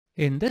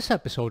In this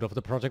episode of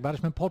the Project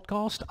Management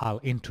Podcast, I'll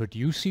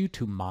introduce you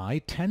to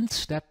my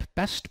 10-step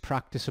best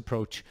practice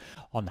approach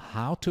on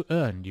how to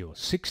earn your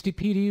 60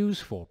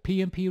 PDUs for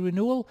PMP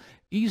renewal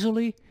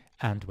easily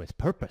and with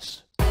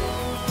purpose.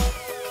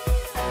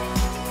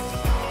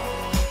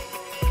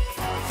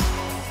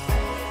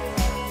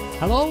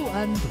 Hello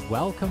and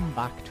welcome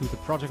back to the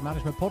Project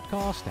Management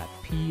Podcast at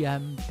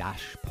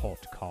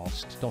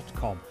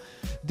pm-podcast.com.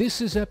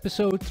 This is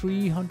episode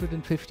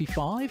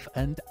 355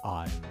 and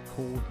I'm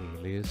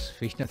Cornelius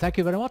Fichtner. Thank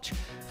you very much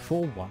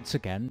for once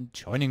again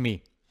joining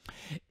me.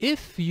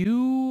 If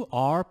you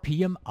are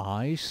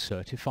PMI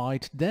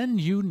certified, then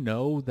you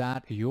know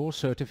that your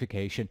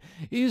certification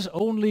is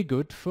only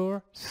good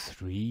for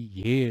 3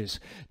 years.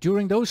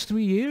 During those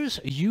 3 years,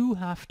 you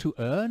have to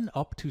earn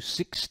up to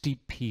 60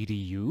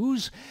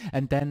 PDUs,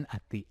 and then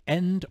at the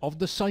end of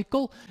the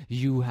cycle,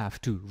 you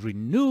have to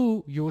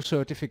renew your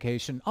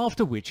certification,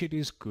 after which it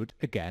is good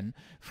again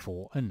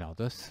for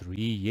another 3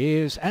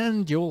 years,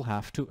 and you'll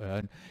have to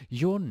earn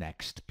your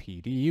next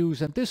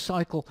PDUs. And this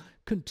cycle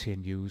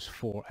continues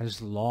for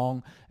as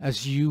long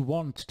as you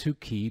want to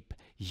keep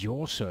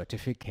your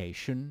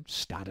certification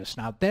status.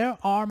 Now, there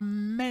are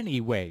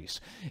many ways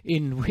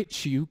in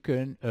which you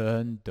can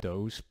earn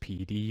those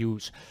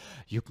PDUs.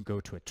 You can go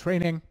to a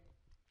training,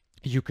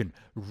 you can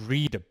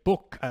read a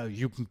book,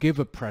 you can give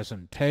a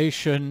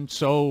presentation,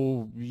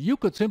 so you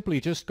could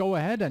simply just go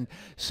ahead and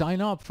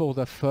sign up for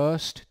the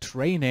first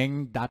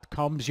training that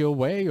comes your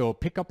way, or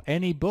pick up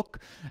any book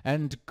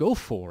and go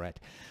for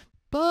it.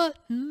 But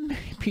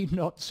maybe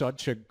not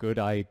such a good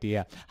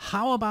idea.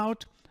 How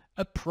about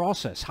a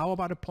process? How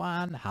about a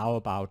plan? How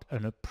about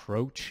an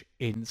approach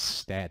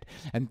instead?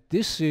 And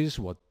this is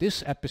what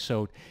this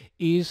episode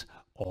is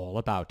all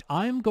about.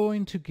 I'm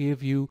going to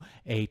give you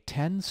a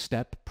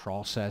 10-step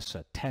process,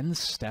 a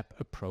 10-step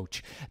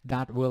approach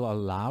that will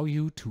allow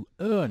you to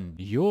earn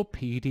your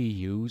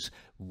PDUs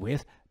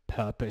with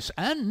purpose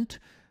and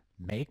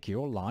make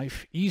your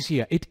life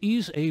easier. It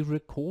is a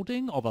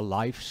recording of a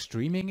live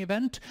streaming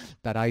event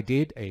that I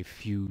did a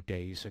few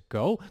days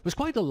ago. It was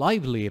quite a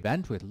lively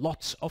event with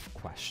lots of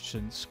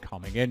questions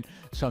coming in,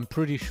 so I'm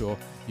pretty sure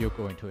you're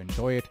going to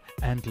enjoy it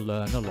and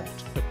learn a lot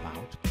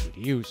about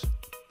PDUs.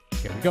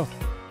 Here we go.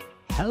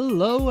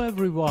 Hello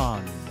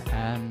everyone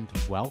and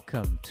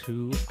welcome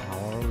to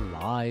our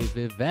live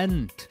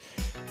event.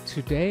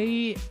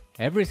 Today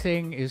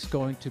everything is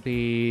going to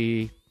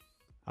be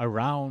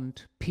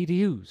around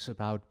PDUs,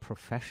 about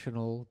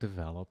professional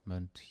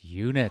development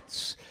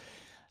units.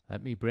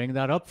 Let me bring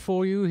that up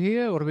for you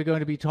here. What are we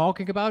going to be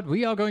talking about?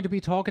 We are going to be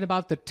talking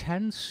about the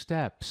 10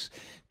 steps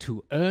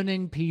to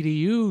earning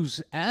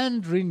PDUs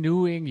and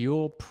renewing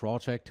your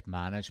project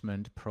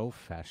management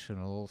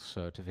professional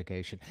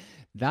certification.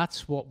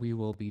 That's what we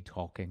will be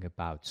talking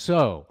about.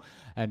 So,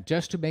 and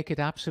just to make it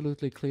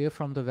absolutely clear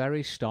from the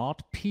very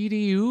start,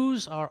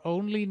 PDUs are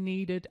only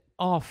needed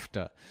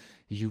after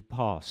you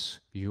pass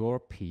your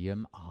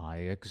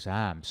PMI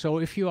exam. So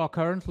if you are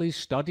currently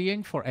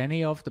studying for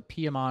any of the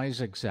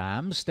PMI's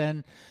exams,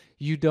 then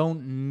you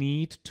don't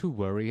need to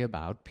worry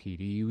about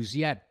PDUs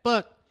yet.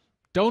 But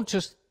don't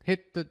just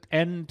hit the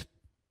end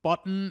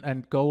button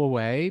and go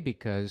away,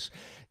 because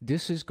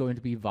this is going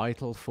to be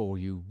vital for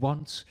you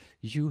once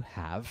you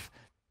have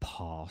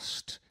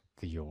passed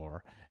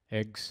your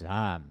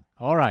exam.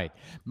 All right,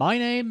 my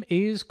name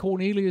is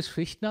Cornelius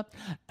Fichtner,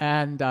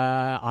 and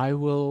I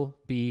will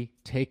be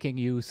taking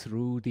you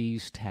through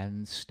these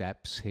 10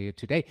 steps here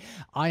today.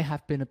 I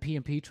have been a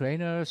PMP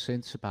trainer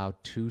since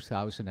about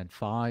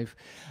 2005,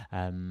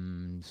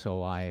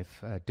 so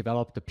I've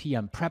developed the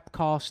PM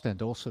Prepcast and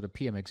also the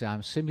PM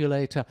Exam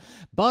Simulator,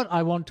 but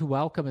I want to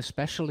welcome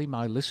especially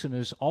my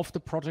listeners of the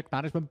Project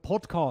Management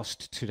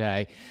Podcast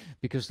today,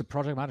 because the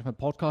Project Management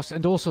Podcast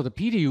and also the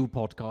PDU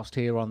podcast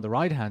here on the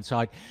right-hand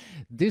side,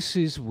 this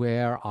is where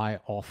I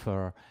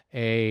offer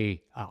I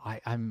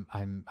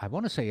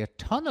want to say a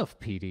ton of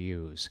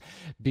PDUs,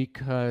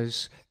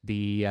 because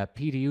the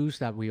PDUs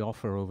that we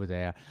offer over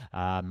there,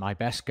 my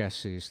best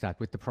guess is that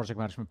with the Project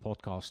Management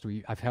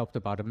Podcast, I've helped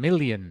about 1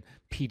 million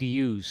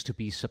PDUs to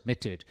be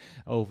submitted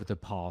over the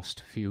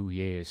past few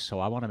years. So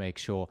I want to make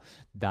sure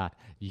that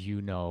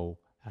you know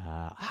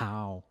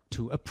how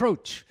to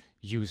approach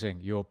using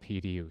your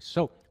PDUs.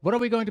 So what are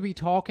we going to be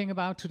talking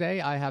about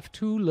today? I have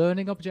 2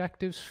 learning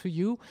objectives for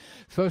you.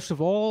 First of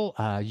all,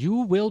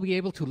 you will be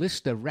able to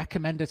list the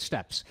recommended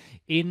steps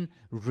in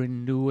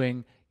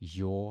renewing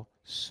your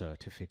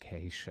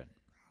certification.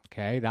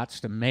 Okay,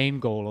 that's the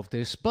main goal of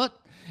this. But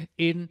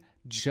in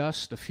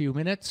just a few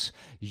minutes,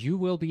 you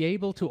will be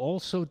able to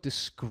also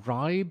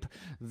describe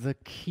the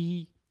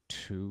key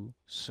to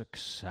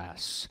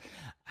success.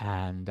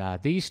 And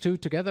these two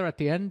together at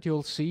the end,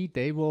 you'll see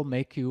they will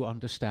make you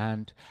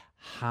understand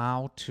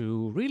how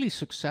to really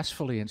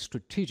successfully and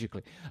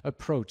strategically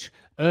approach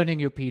earning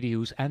your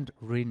PDUs and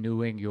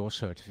renewing your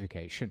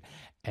certification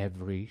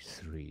every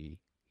 3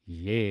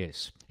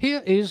 years.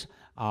 Here is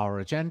our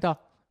agenda.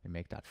 Let me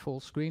make that full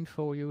screen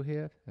for you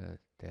here.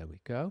 There we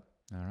go.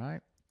 All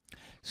right.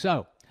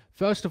 So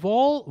First of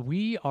all,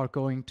 we are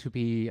going to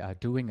be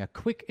doing a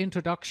quick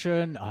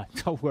introduction.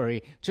 Don't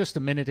worry, just a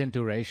minute in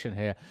duration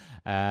here.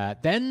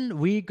 Then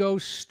we go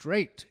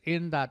straight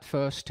in that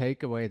first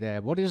takeaway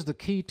there. What is the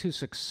key to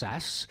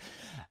success?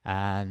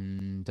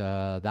 And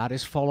that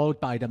is followed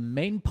by the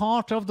main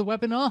part of the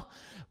webinar,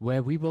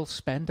 where we will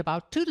spend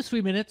about 2 to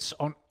 3 minutes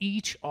on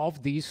each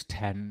of these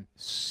 10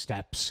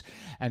 steps.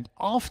 And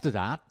after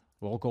that,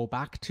 we'll go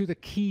back to the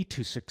key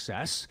to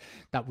success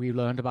that we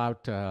learned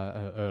about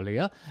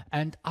earlier,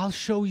 and I'll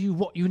show you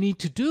what you need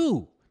to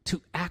do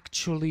to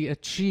actually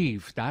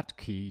achieve that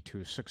key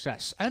to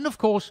success. And of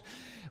course,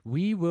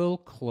 we will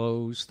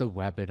close the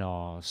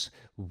webinars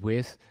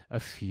with a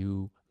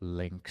few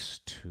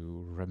links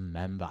to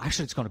remember.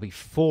 Actually, it's going to be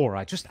 4.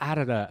 I just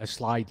added a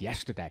slide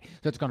yesterday,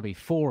 so it's going to be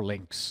 4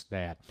 links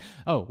there.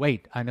 Oh,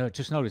 wait,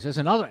 just noticed there's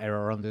another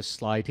error on this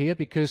slide here,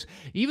 because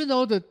even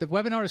though the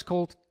webinar is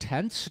called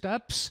 10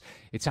 steps,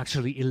 it's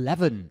actually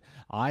 11.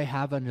 I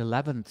have an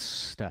 11th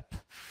step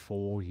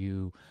for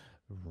you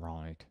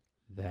right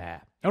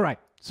there. All right,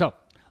 so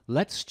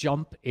let's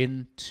jump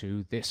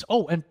into this.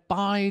 Oh, and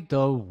by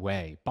the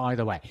way,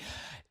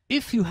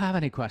 if you have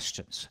any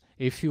questions,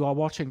 if you are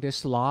watching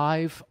this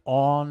live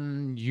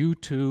on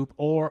YouTube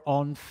or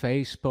on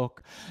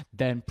Facebook,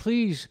 then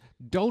please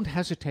don't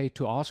hesitate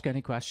to ask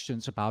any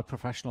questions about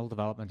professional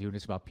development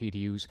units, about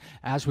PDUs,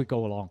 as we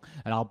go along.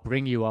 And I'll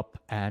bring you up,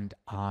 and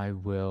I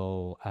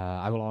will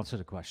answer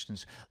the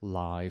questions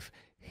live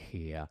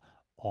here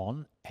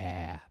on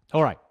air.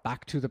 All right,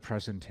 back to the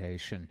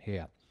presentation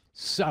here.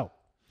 So,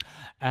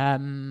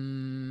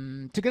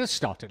 to get us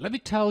started, let me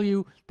tell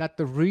you that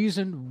the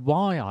reason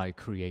why I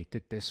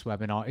created this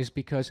webinar is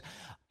because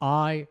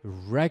I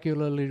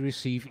regularly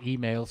receive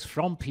emails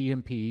from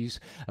PMPs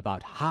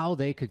about how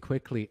they can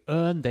quickly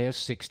earn their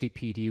 60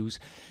 PDUs.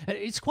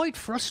 It's quite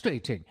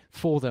frustrating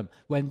for them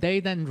when they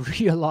then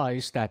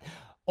realize that,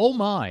 oh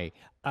my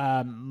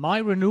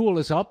renewal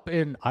is up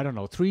in, I don't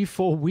know,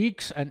 3-4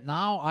 weeks, and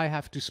now I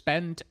have to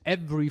spend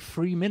every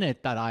free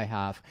minute that I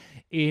have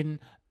in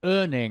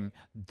earning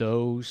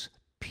those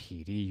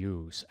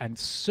PDUs. And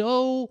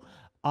so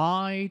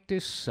I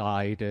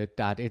decided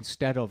that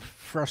instead of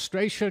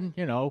frustration,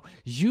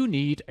 you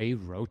need a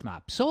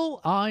roadmap.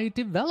 So I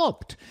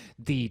developed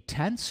the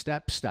 10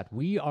 steps that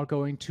we are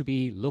going to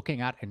be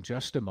looking at in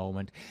just a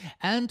moment.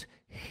 And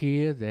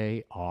here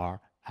they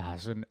are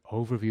as an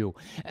overview.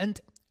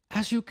 And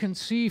as you can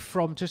see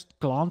from just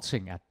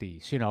glancing at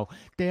these,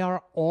 they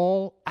are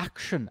all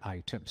action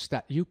items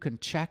that you can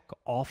check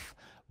off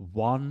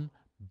one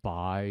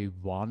by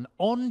one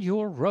on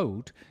your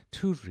road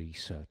to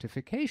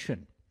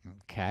recertification.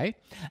 Okay,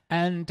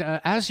 and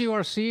as you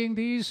are seeing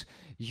these,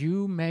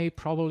 you may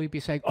probably be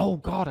saying, oh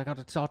God, I got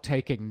to start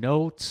taking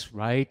notes,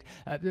 right?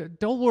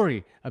 Don't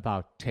worry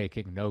about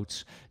taking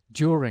notes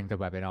during the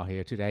webinar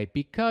here today,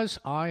 because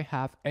I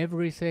have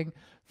everything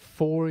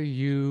for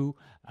you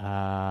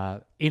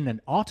in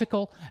an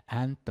article,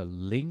 and the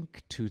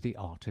link to the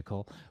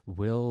article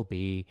will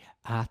be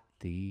at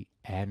the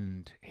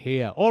end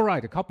here. All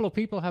right, a couple of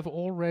people have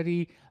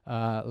already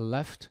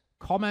left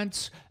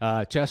comments.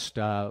 Just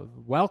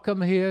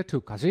welcome here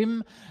to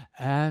Kazim,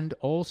 and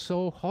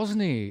also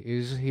Hosni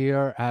is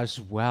here as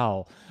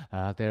well.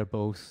 They're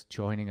both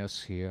joining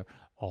us here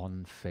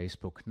on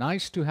Facebook.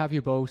 Nice to have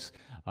you both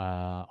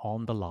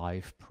on the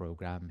live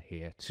program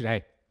here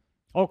today.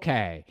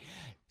 Okay,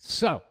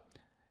 so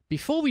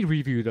before we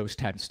review those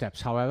 10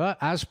 steps, however,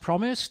 as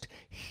promised,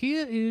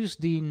 here is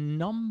the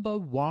number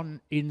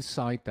 1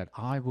 insight that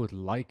I would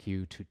like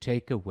you to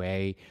take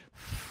away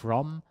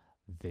from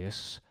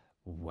this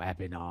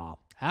webinar.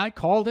 I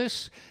call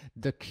this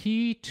the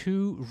key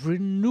to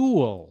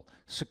renewal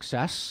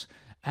success,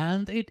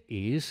 and it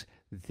is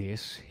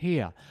this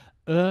here.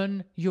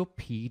 Earn your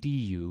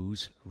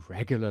PDUs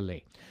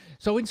regularly.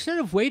 So instead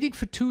of waiting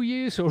for 2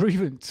 years or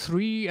even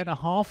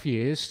 3.5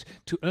 years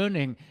to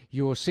earning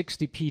your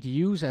 60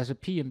 PDUs as a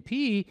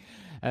PMP,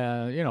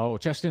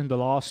 just in the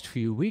last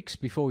few weeks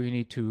before you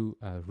need to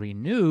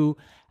renew,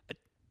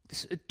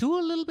 do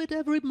a little bit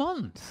every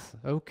month,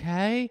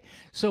 okay?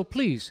 So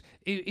please,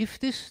 if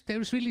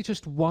there's really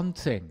just one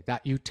thing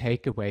that you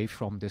take away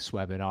from this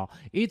webinar,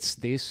 it's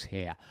this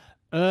here.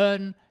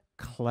 Earn,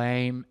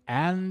 claim,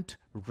 and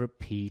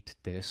repeat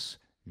this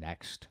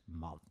next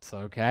month,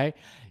 okay?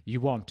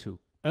 You want to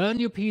earn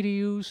your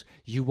PDUs,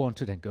 you want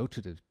to then go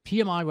to the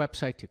PMI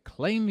website to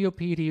claim your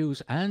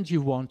PDUs, and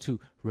you want to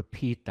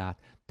repeat that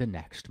the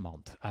next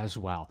month as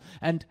well.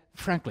 And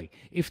frankly,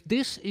 if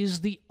this is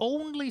the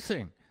only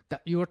thing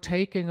that you're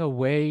taking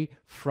away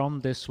from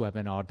this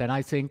webinar, then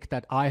I think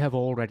that I have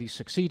already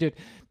succeeded,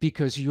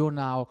 because you're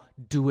now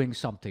doing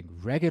something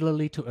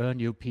regularly to earn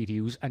your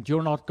PDUs, and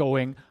you're not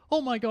going, oh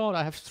my God,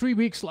 I have 3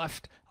 weeks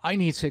left. I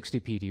need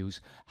 60 PDUs.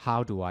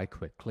 How do I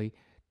quickly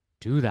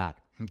do that?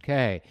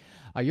 Okay.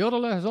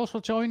 Yodeler has also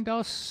joined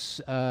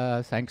us.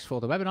 Thanks for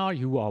the webinar.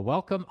 You are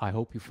welcome. I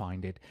hope you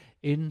find it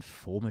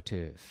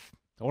informative.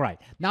 All right.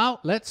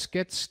 Now let's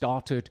get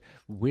started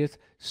with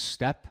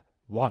step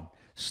 1.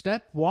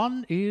 Step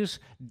 1 is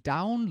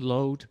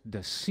download the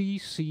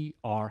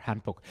CCR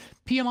Handbook.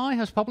 PMI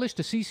has published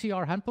the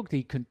CCR Handbook,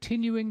 the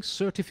Continuing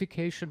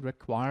Certification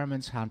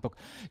Requirements Handbook.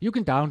 You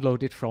can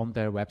download it from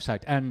their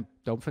website. And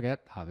don't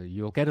forget,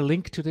 you'll get a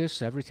link to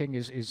this. Everything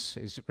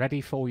is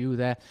ready for you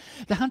there.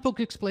 The handbook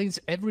explains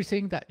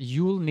everything that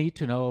you'll need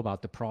to know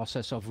about the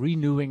process of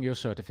renewing your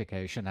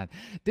certification. And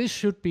this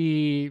should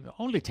be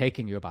only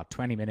taking you about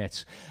 20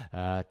 minutes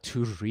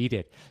to read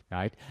it,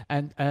 right?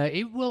 And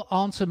it will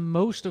answer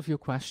most of your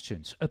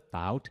questions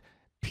about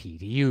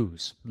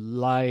PDUs.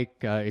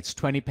 Like it's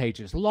 20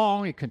 pages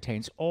long, it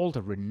contains all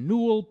the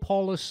renewal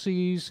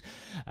policies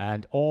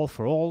and all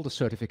for all the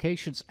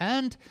certifications,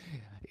 and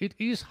it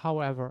is,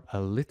 however,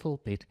 a little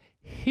bit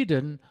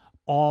hidden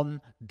on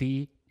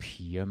the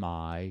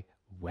PMI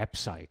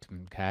website.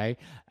 Okay,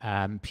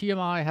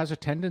 PMI has a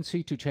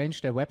tendency to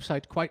change their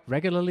website quite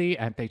regularly,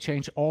 and they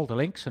change all the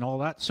links and all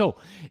that. So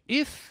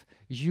if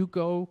you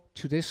go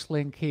to this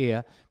link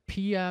here,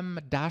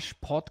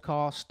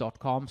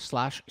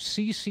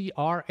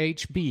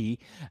 pm-podcast.com/ccrhb,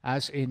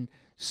 as in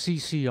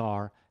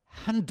CCR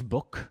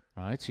handbook,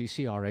 right?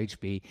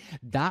 CCRHB,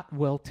 that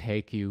will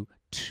take you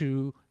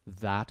to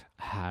that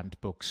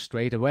handbook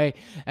straight away.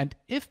 And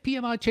if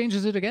PMI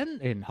changes it again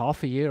in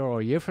half a year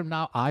or a year from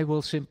now, I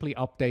will simply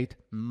update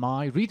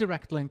my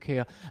redirect link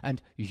here,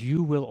 and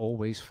you will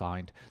always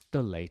find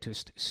the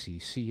latest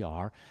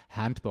CCR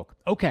handbook.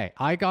 Okay,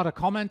 I got a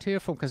comment here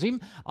from Kazim.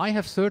 I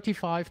have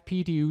 35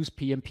 PDUs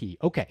PMP.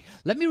 Okay,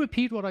 let me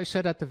repeat what I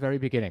said at the very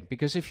beginning,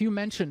 because if you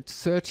mentioned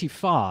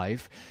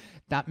 35,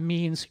 that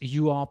means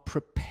you are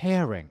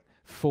preparing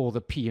for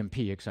the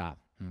PMP exam.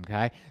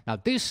 Okay, now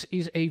this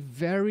is a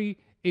very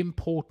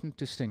important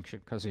distinction,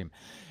 Kazim.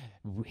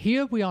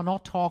 Here we are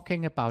not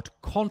talking about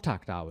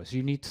contact hours.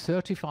 You need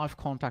 35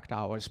 contact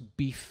hours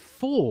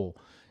before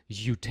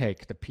you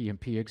take the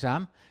PMP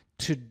exam.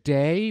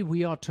 Today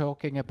we are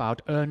talking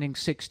about earning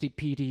 60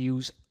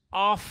 PDUs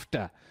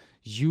after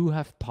you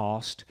have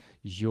passed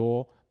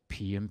your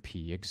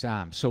PMP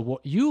exam. So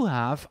what you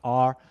have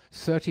are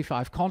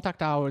 35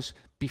 contact hours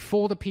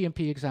before the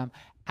PMP exam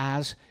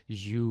as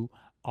you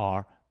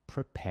are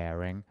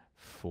preparing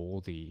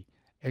for the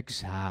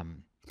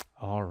exam.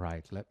 All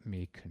right, let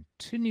me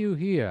continue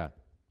here,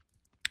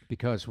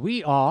 because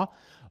we are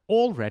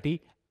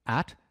already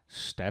at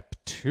step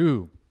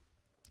 2.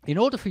 In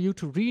order for you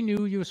to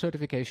renew your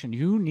certification,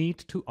 you need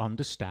to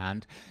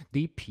understand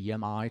the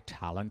PMI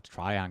talent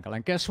triangle.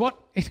 And guess what?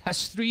 It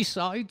has 3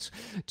 sides,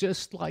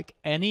 just like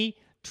any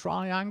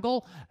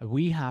triangle.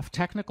 We have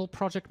technical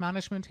project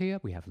management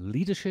here, we have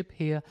leadership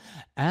here,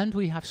 and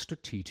we have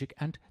strategic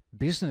and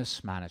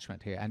business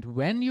management here. And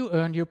when you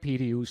earn your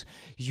PDUs,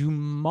 you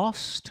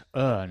must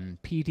earn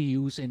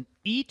PDUs in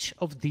each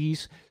of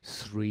these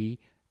 3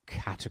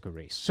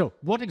 categories. So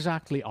what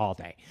exactly are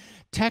they?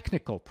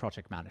 Technical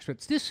project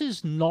management. This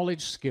is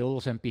knowledge,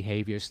 skills, and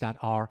behaviors that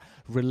are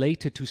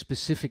related to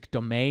specific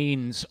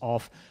domains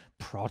of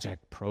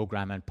project,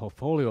 program, and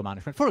portfolio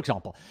management. For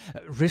example,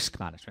 risk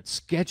management,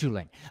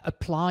 scheduling,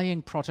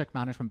 applying project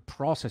management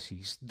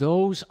processes.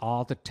 Those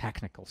are the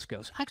technical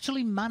skills.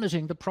 Actually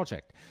managing the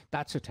project,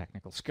 that's a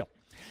technical skill.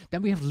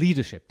 Then we have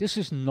leadership. This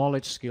is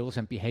knowledge, skills,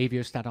 and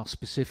behaviors that are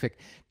specific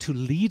to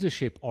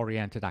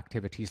leadership-oriented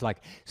activities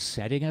like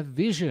setting a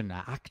vision,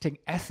 acting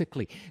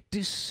ethically,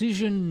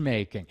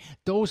 decision-making.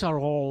 Those are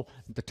all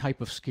the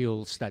type of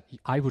skills that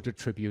I would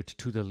attribute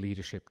to the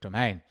leadership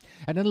domain.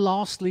 And then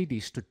lastly, the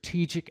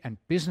strategic and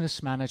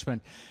business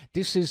management.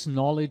 This is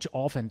knowledge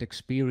of and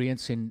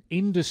experience in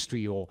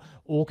industry or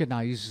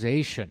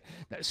organization.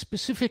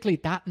 Specifically,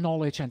 that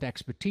knowledge and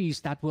expertise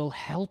that will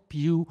help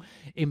you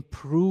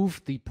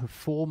improve the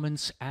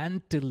performance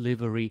and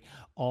delivery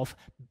of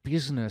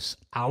business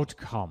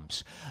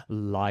outcomes,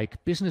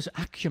 like business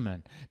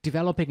acumen,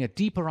 developing a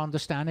deeper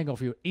understanding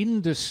of your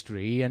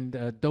industry, and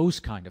those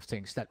kind of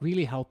things that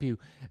really help you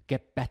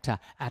get better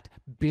at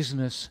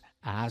business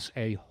as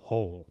a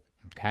whole.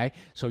 Okay,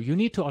 so you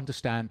need to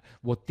understand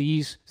what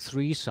these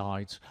 3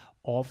 sides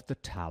of the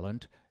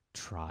talent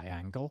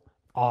triangle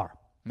are.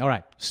 All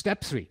right,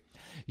 step 3.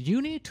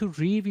 You need to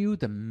review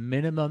the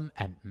minimum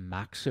and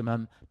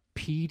maximum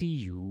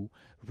PDU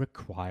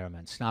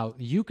requirements. Now,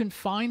 you can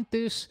find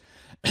this,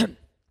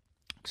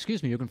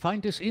 excuse me, you can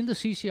find this in the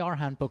CCR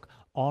handbook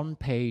on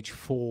page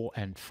 4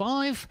 and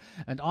 5,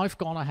 and I've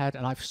gone ahead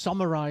and I've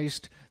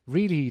summarized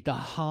really the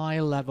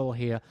high level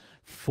here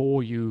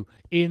for you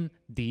in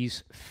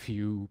these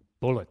few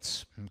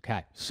bullets.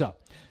 Okay, so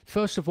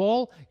first of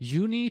all,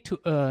 you need to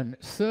earn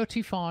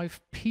 35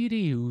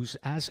 PDUs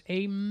as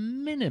a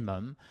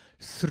minimum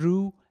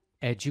through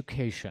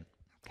education.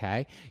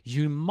 Okay,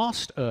 you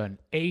must earn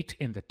 8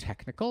 in the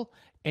technical,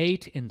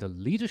 8 in the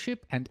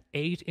leadership, and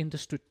 8 in the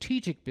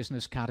strategic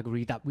business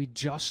category that we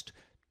just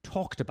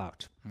talked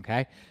about.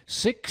 Okay,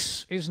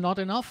 6 is not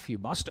enough. You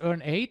must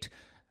earn 8.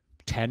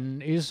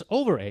 10 is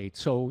over 8.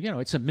 So, you know,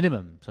 it's a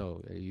minimum.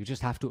 So you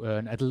just have to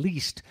earn at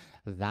least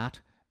that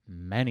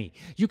many.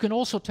 You can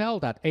also tell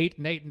that 8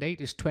 and 8 and 8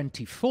 is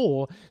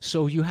 24.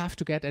 So you have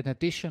to get an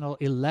additional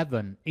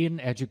 11 in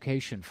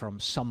education from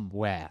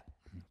somewhere.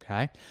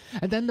 Okay,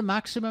 and then the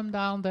maximum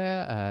down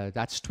there,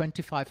 that's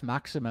 25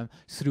 maximum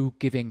through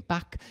giving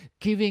back.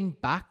 Giving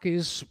back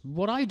is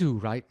what I do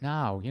right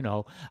now. You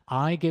know,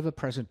 I give a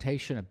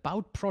presentation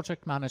about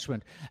project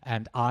management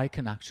and I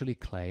can actually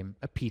claim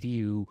a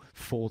PDU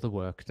for the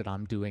work that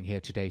I'm doing here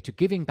today, to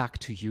giving back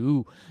to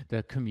you,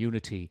 the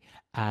community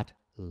at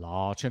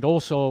large. And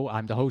also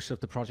I'm the host of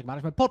the Project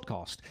Management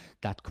Podcast.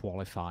 That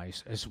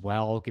qualifies as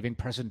well, giving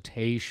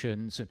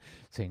presentations and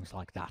things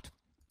like that.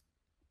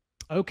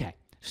 Okay.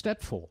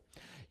 Step 4,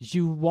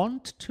 you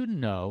want to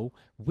know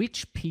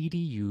which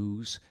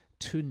PDUs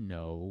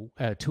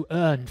to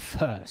earn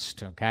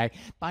first, okay?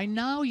 By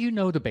now you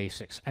know the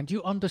basics and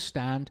you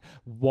understand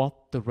what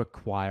the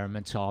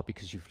requirements are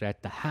because you've read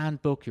the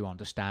handbook, you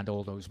understand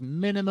all those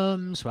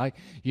minimums, right?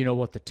 You know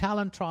what the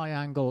talent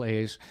triangle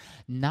is.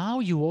 Now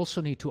you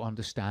also need to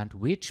understand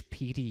which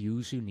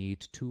PDUs you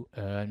need to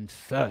earn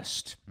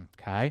first,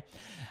 okay?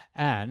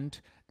 And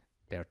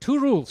there are 2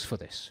 rules for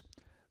this.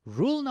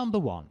 Rule number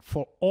 1,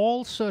 for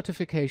all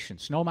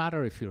certifications, no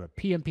matter if you're a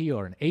PMP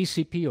or an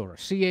ACP or a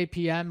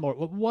CAPM or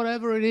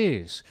whatever it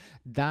is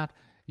that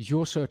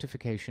your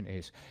certification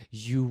is,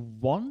 you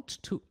want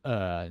to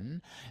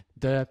earn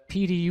the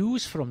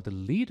PDUs from the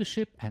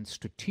leadership and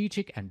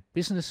strategic and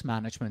business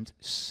management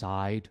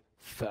side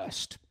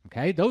first.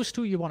 Okay, those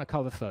 2 you want to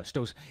cover first,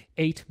 those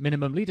 8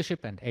 minimum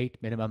leadership and 8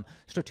 minimum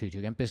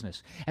strategic and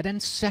business. And then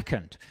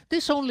second,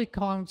 this only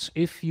counts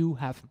if you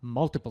have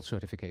multiple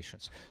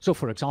certifications. So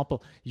for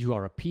example, you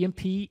are a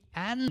PMP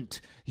and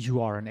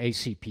you are an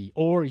ACP,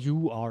 or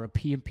you are a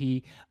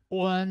PMP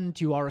and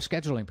you are a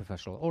scheduling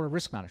professional or a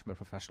risk management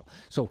professional.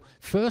 So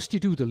first you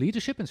do the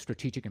leadership and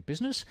strategic and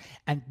business,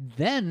 and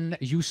then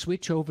you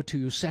switch over to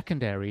your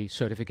secondary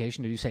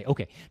certification and you say,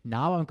 okay,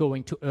 now I'm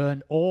going to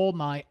earn all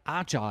my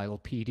agile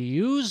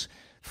PDUs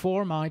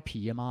for my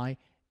PMI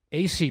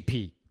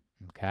ACP.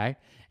 Okay,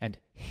 and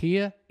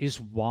here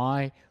is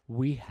why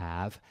we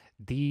have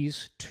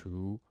these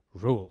 2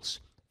 rules.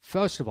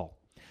 First of all,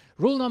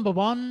 rule number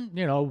 1,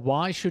 you know,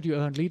 why should you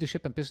earn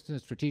leadership and business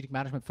and strategic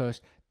management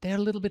first? They're a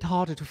little bit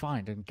harder to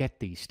find and get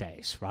these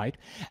days, right?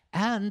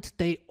 And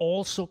they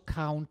also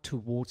count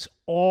towards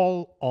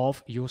all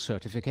of your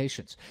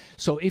certifications.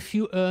 So if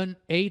you earn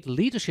 8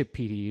 leadership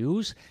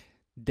PDUs,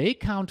 they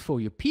count for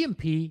your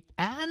PMP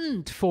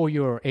and for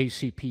your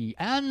ACP.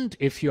 And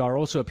if you are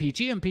also a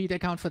PGMP, they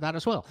count for that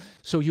as well.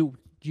 So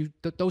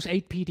those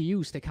 8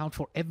 PDUs, they count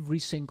for every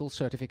single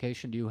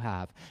certification you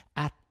have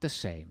at the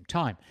same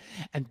time.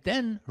 And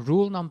then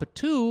rule number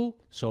 2,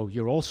 so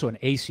you're also an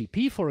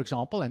ACP, for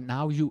example, and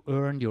now you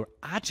earn your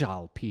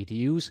agile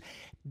PDUs,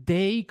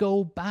 they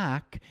go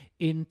back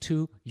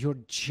into your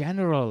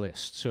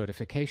generalist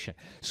certification.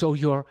 So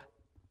your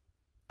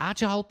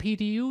agile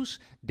PDUs,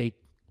 they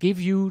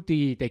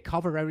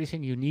cover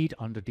everything you need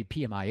under the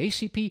PMI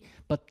ACP,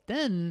 but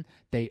then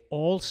they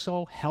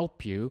also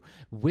help you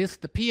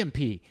with the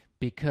PMP,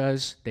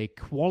 because they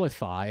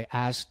qualify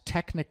as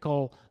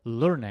technical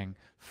learning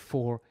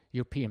for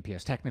your PMP,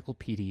 as technical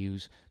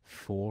PDUs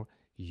for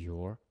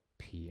your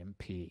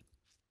PMP.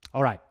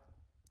 All right,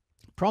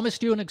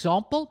 promised you an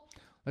example.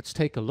 Let's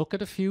take a look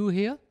at a few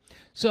here.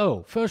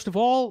 So first of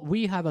all,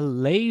 we have a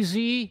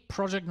lazy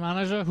project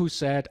manager who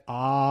said,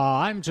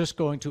 I'm just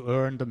going to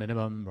earn the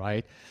minimum,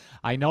 right?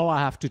 I know I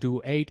have to do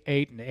 8,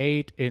 8, and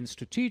 8 in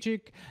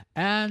strategic,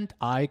 and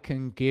I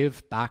can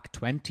give back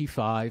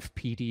 25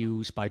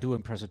 PDUs by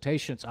doing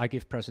presentations. I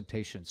give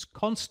presentations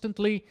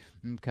constantly,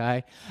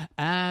 okay?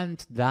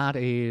 And that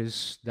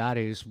is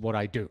what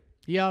I do.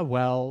 Yeah,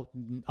 well,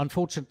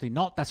 unfortunately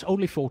not. That's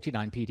only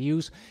 49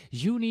 PDUs.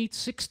 You need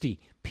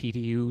 60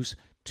 PDUs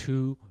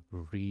to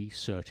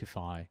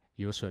recertify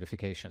your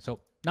certification. So,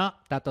 no,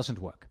 that doesn't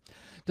work.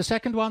 The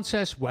second one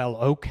says, well,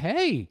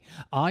 okay,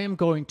 I am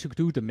going to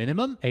do the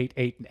minimum, 8,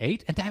 8, and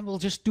 8, and then we'll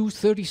just do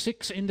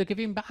 36 in the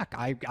giving back.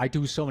 I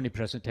do so many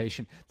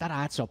presentations, that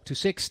adds up to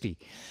 60.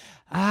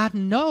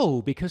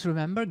 No, because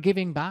remember,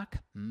 giving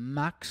back,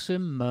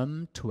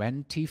 maximum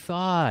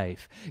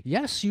 25.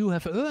 Yes, you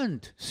have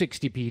earned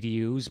 60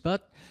 PDUs,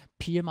 but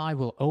PMI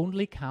will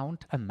only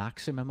count a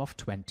maximum of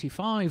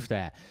 25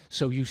 there.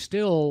 So you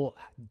still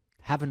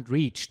haven't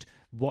reached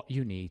what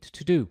you need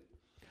to do.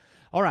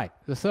 All right,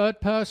 the third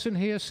person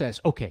here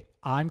says, okay,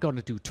 I'm going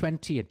to do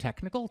 20 in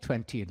technical,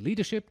 20 in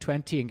leadership,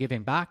 20 in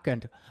giving back,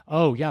 and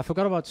oh yeah, I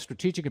forgot about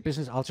strategic and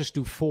business, I'll just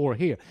do 4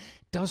 here.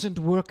 Doesn't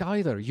work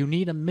either. You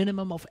need a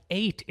minimum of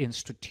 8 in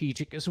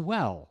strategic as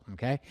well,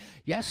 okay?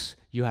 Yes,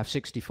 you have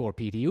 64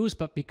 PDUs,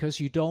 but because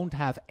you don't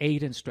have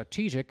 8 in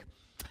strategic,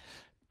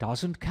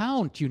 doesn't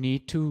count.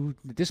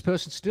 This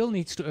person still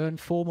needs to earn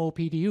 4 more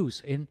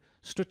PDUs in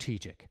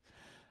strategic.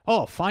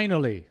 Oh,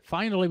 finally,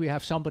 we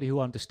have somebody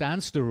who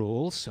understands the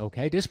rules.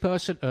 Okay, this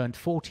person earned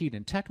 14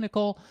 in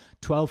technical,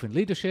 12 in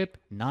leadership,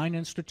 9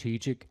 in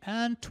strategic,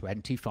 and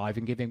 25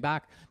 in giving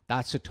back.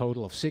 That's a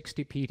total of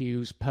 60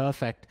 PDUs.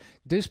 Perfect.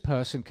 This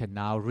person can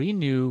now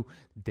renew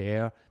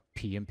their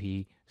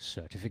PMP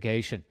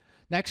certification.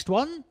 Next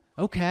one.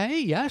 Okay,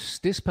 yes,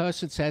 this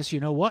person says, you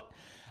know what?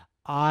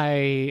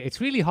 It's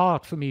really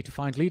hard for me to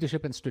find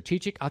leadership and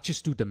strategic. I'll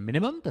just do the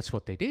minimum. That's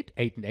what they did,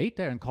 8 and 8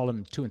 there in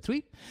column 2 and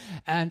 3.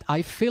 And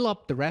I fill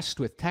up the rest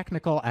with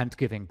technical and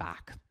giving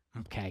back.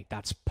 Okay,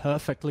 that's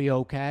perfectly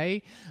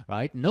okay,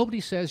 right?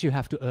 Nobody says you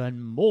have to earn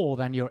more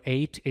than your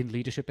 8 in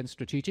leadership and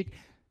strategic.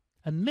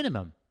 A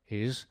minimum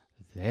is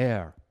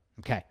there.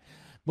 Okay,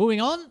 moving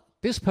on.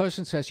 This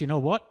person says, you know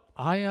what?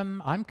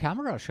 I'm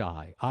camera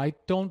shy. I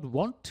don't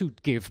want to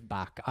give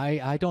back.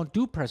 I don't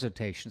do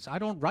presentations. I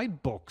don't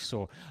write books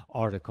or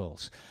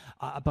articles.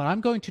 But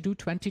I'm going to do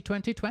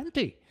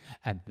 20-20-20.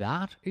 And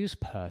that is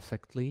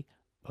perfectly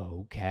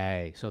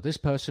okay. So this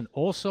person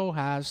also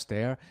has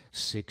their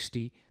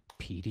 60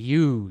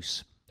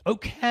 PDUs.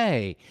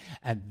 Okay.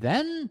 And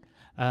then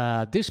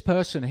this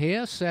person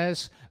here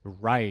says,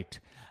 right,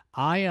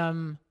 I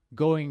am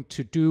going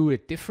to do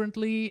it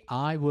differently.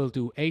 I will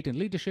do 8 in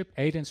leadership,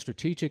 8 in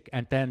strategic,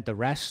 and then the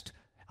rest,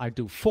 I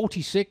do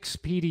 46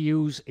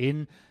 PDUs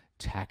in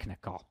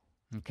technical.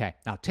 Okay,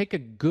 now take a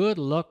good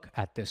look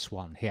at this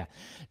one here.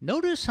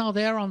 Notice how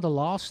there on the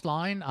last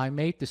line I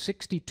made the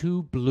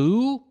 62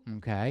 blue.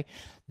 Okay,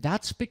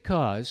 that's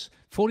because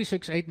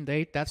 46, 8, and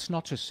 8, that's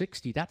not just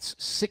 60, that's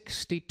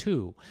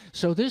 62.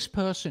 So this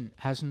person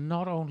has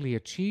not only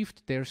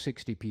achieved their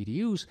 60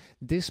 PDUs,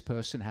 this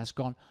person has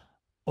gone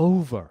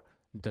over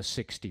the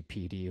 60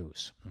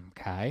 PDUs.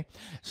 Okay,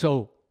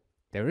 so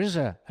there is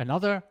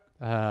another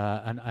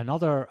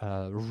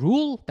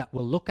rule that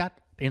we'll look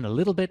at in a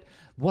little bit.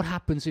 What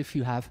happens if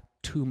you have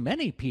too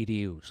many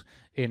PDUs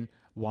in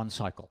one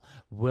cycle?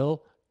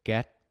 We'll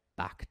get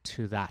back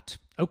to that.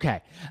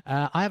 Okay,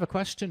 I have a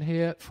question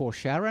here for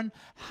Sharon.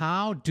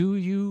 How do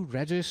you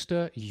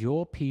register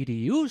your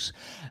PDUs?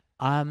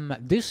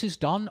 This is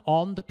done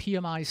on the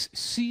PMI's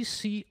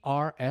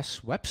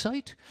CCRS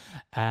website,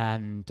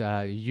 and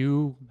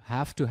you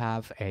have to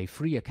have a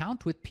free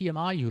account with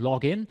PMI. You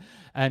log in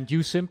and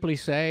you simply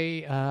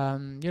say,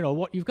 you know,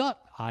 what you've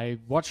got. I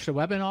watched a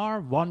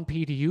webinar, 1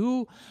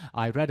 PDU.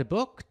 I read a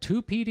book,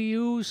 2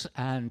 PDUs,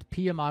 and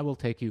PMI will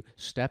take you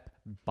step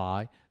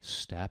by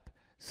step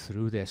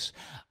through this.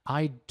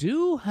 I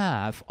do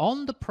have,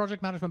 on the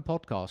Project Management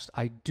Podcast,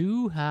 I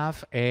do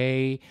have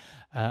a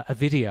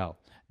video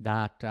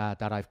that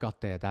I've got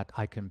there that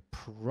I can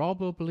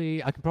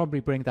probably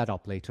bring that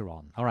up later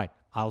on. All right,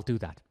 I'll do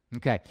that.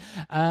 Okay.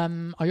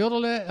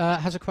 Ayodele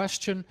has a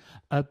question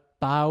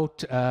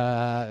about,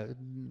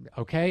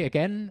 okay,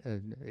 again,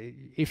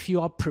 if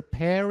you are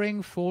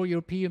preparing for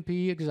your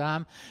PMP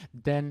exam,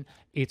 then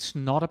it's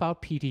not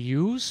about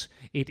PDUs,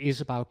 it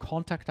is about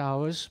contact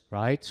hours,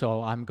 right?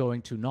 So I'm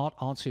going to not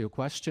answer your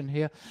question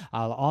here.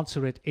 I'll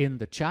answer it in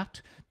the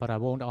chat, but I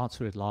won't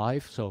answer it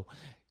live. So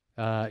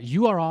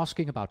you are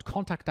asking about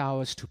contact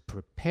hours to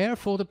prepare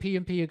for the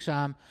PMP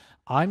exam.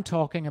 I'm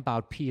talking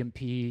about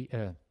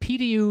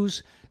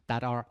PDUs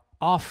that are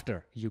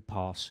after you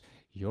pass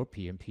your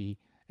PMP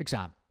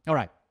exam. All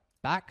right,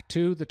 back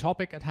to the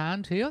topic at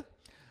hand here.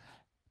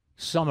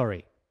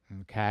 Summary,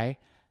 okay?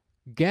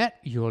 Get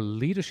your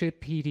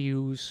leadership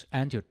PDUs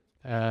and your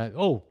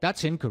oh,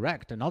 that's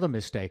incorrect, another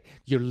mistake.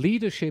 Your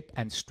leadership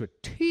and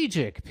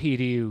strategic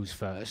PDUs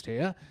first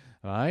here,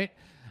 right?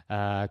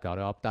 Got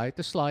to update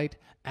the slide.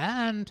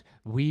 And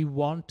we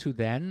want to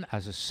then,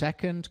 as a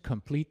second,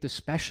 complete the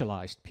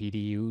specialized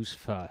PDUs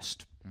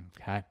first.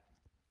 Okay.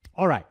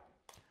 All right.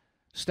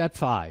 Step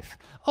 5.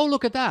 Oh,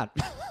 look at that.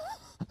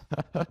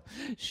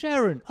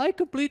 Sharon, I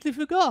completely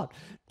forgot.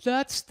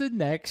 That's the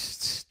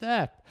next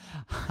step.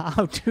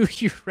 How do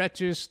you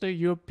register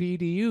your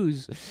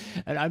PDUs?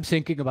 And I'm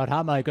thinking about how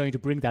am I going to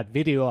bring that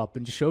video up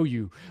and show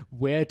you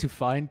where to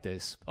find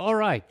this. All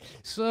right.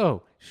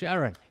 So,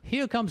 Sharon,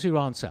 here comes your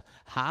answer.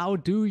 How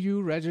do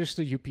you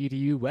register your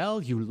PDU?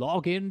 Well, you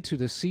log into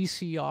the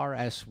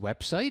CCRS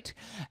website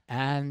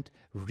and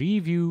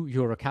review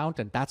your account,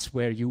 and that's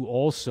where you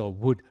also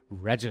would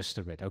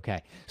register it.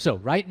 Okay, so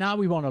right now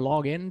we want to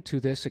log into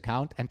this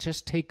account and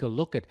just take a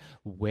look at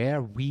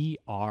where we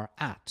are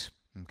at.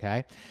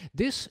 Okay,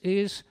 this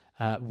is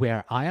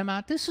where I am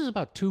at. This is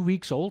about 2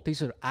 weeks old.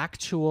 These are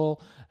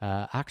actual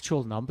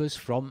numbers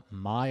from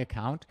my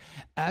account.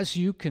 As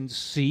you can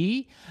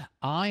see,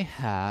 I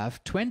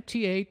have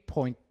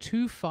 28.25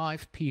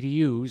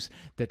 PDUs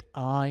that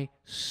I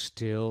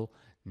still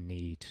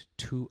need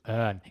to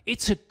earn.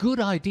 It's a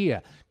good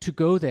idea to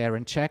go there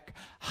and check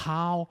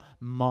how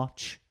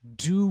much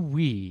do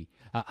we,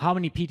 how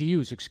many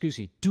PDUs, excuse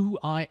me, do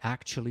I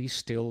actually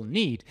still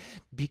need?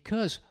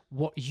 Because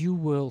what you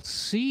will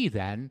see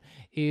then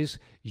is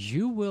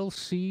you will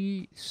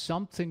see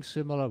something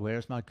similar.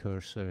 Where's my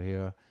cursor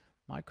here?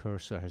 My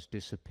cursor has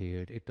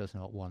disappeared. It does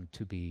not want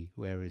to be.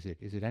 Where is it?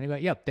 Is it anywhere?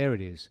 Yep, there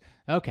it is.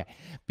 Okay,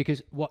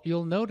 because what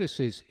you'll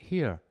notice is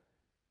here,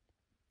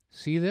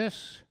 see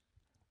this?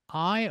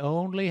 I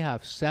only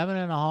have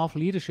 7.5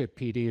 leadership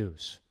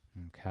PDUs,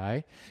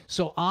 okay?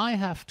 So I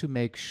have to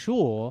make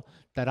sure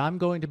that I'm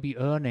going to be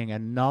earning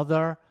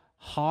another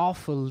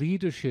half a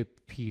leadership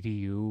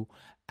PDU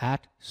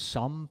at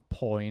some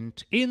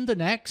point in the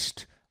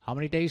next, how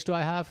many days do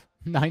I have?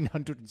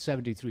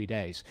 973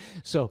 days.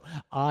 So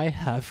I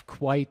have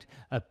quite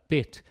a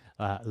bit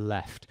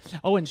left.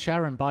 Oh, and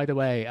Sharon, by the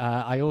way,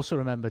 I also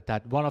remembered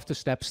that one of the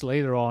steps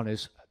later on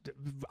is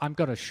I'm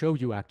going to show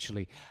you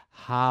actually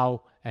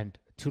how and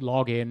to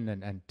log in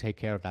and take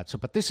care of that. So,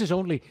 but this is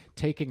only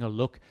taking a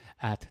look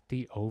at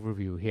the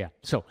overview here.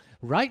 So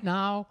right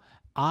now,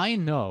 I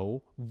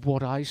know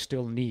what I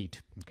still need,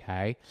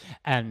 okay?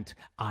 And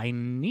I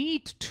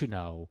need to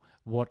know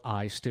what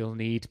I still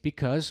need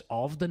because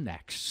of the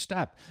next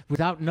step.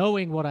 Without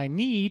knowing what I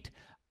need,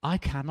 I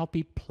cannot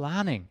be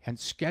planning and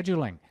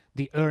scheduling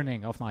the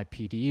earning of my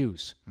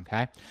PDUs,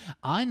 okay?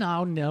 I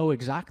now know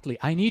exactly,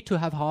 I need to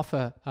have half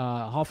a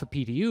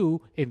PDU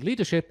in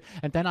leadership,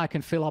 and then I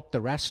can fill up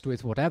the rest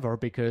with whatever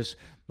because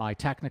my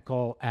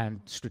technical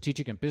and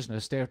strategic and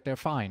business, they're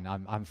fine.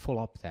 I'm full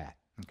up there,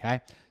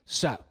 okay?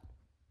 So,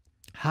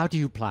 how do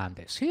you plan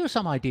this? Here are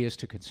some ideas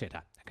to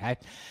consider, okay?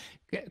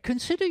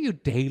 Consider your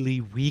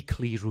daily,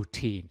 weekly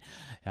routine,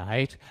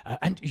 right?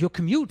 And your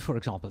commute, for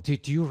example. Do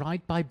you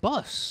ride by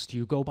bus? Do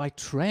you go by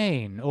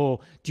train? Or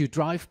do you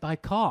drive by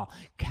car?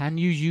 Can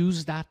you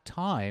use that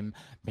time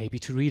maybe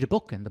to read a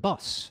book in the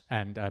bus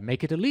and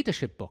make it a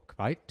leadership book,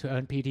 right? To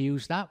earn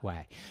PDUs that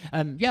way.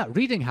 Yeah,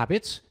 reading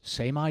habits,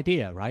 same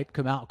idea, right?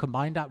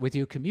 Combine that with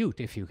your commute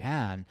if you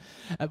can.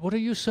 What are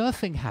your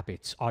surfing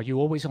habits? Are you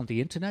always on the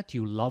internet?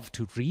 You love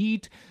to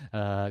read,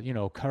 you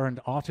know, current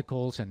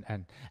articles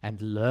and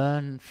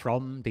learn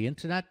from the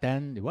internet,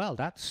 then, well,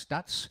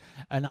 that's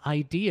an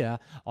idea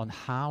on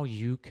how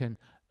you can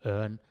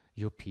earn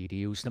your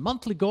PDUs. The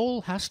monthly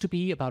goal has to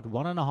be about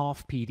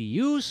 1.5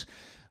 PDUs,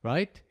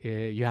 right?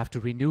 You have to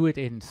renew it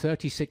in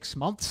 36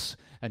 months,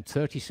 and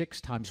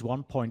 36 times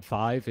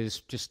 1.5 is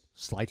just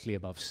slightly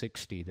above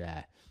 60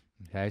 there.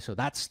 Okay, so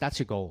that's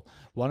your goal.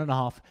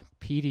 1.5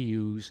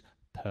 PDUs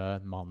per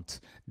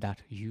month that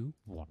you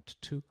want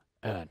to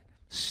earn.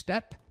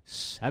 Step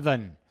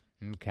 7.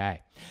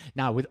 Okay.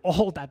 Now, with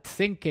all that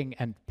thinking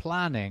and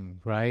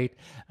planning, right,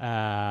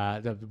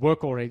 the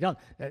work already done,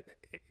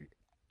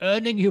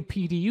 earning your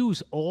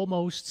PDUs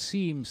almost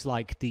seems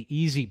like the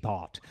easy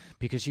part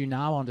because you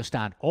now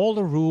understand all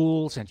the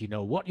rules and you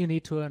know what you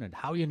need to earn and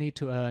how you need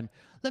to earn.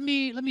 Let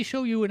me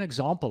show you an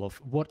example of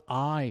what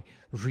I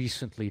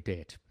recently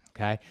did.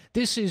 Okay,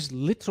 this is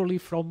literally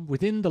from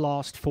within the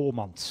last 4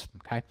 months.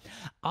 Okay,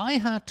 I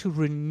had to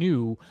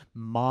renew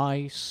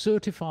my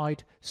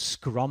certified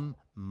Scrum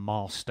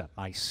Master,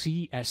 my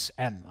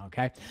CSM,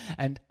 okay?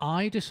 And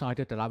I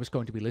decided that I was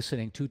going to be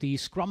listening to the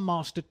Scrum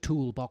Master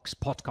Toolbox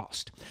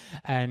podcast.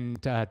 And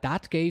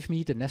that gave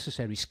me the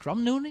necessary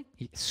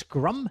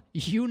Scrum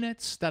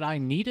units that I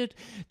needed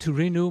to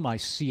renew my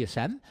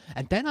CSM.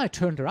 And then I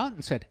turned around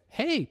and said,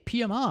 hey,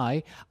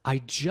 PMI,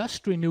 I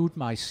just renewed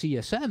my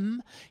CSM.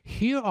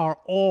 Here are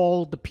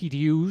all the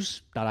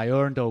PDUs that I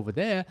earned over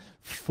there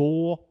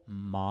for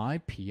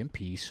my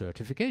PMP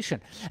certification.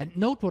 And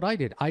note what I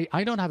did.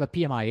 I don't have a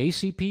PMI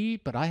ACP,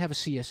 but I have a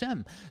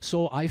CSM.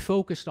 So I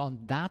focused on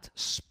that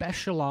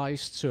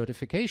specialized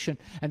certification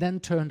and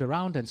then turned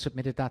around and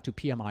submitted that to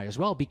PMI as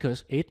well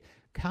because it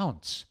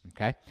counts.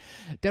 Okay.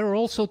 There are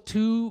also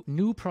 2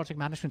 new project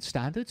management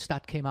standards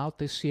that came out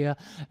this year.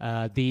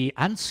 The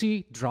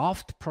ANSI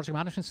Draft Project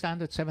Management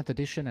Standard 7th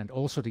edition and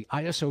also the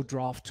ISO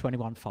Draft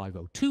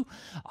 21502.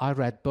 I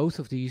read both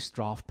of these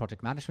draft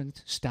project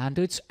management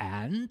standards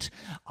and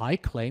I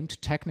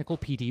claimed technical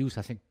PDUs,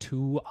 I think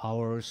 2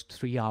 hours,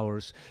 3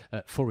 hours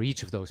for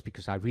each of those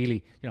because I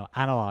really, you know,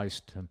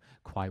 analyzed them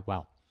quite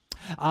well.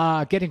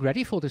 Getting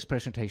ready for this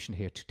presentation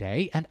here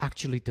today and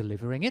actually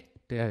delivering it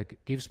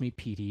gives me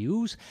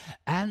PDUs,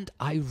 and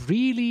I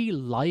really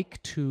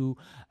like to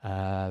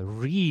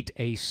read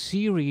a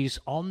series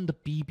on the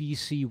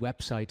BBC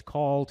website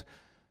called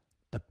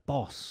The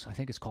Boss. I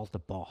think it's called The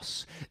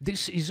Boss.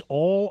 This is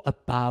all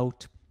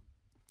about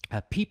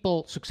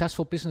people,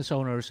 successful business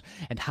owners,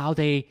 and how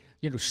they,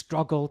 you know,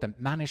 struggled and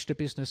managed the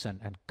business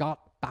and got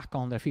back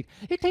on their feet.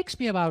 It takes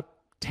me about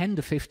 10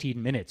 to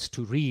 15 minutes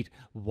to read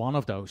one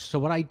of those. So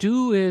what I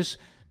do is,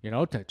 you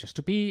know, just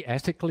to be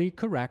ethically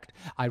correct,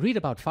 I read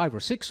about 5 or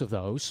 6 of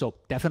those, so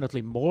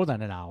definitely more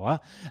than an hour,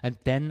 and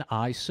then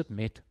I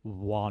submit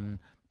 1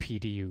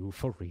 PDU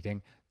for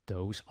reading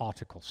those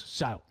articles.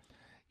 So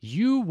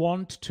you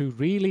want to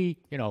really,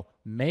 you know,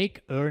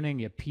 make earning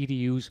your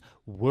PDUs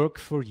work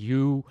for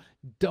you.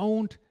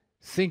 Don't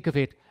think of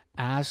it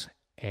as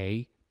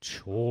a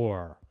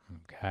chore,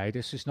 okay?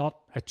 This is not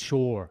a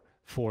chore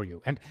for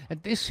you. And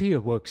this here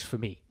works for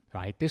me,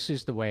 right? This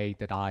is the way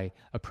that I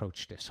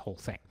approach this whole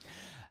thing.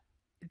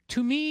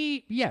 To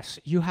me, yes,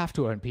 you have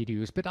to earn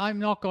PDUs, but I'm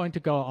not going to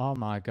go, oh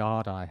my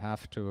God, I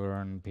have to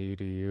earn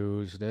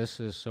PDUs. This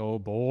is so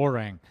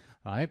boring,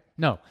 right?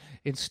 No,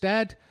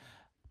 instead,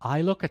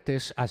 I look at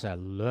this as a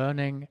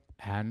learning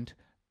and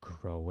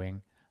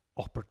growing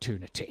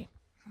opportunity,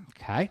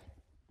 okay?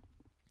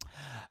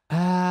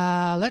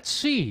 Let's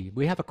see.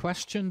 We have a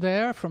question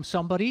there from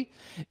somebody.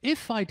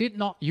 If I did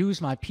not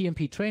use my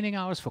PMP training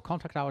hours for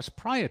contract hours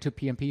prior to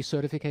PMP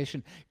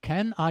certification,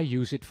 can I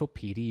use it for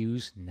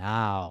PDUs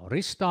now?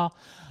 Rista,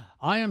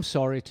 I am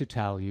sorry to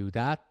tell you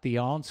that the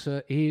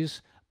answer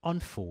is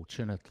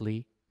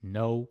unfortunately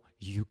no,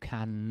 you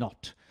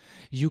cannot.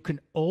 You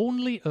can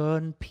only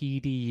earn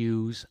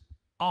PDUs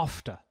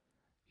after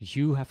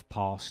you have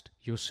passed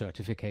your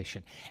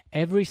certification.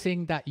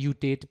 Everything that you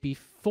did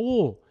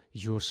before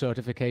your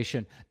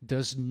certification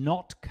does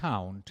not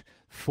count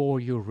for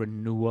your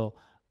renewal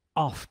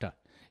after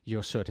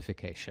your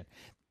certification.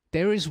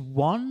 There is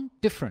one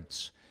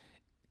difference.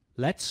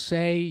 Let's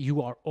say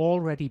you are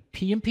already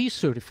PMP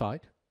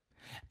certified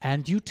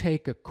and you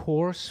take a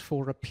course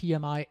for a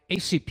PMI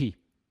ACP,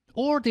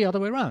 or the other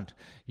way around.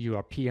 You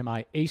are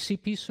PMI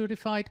ACP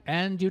certified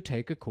and you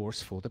take a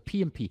course for the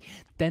PMP.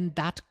 Then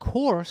that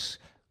course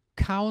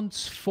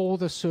counts for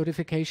the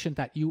certification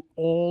that you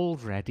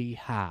already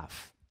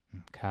have.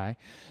 Okay,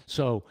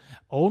 so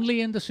only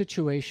in the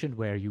situation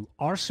where you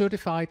are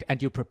certified and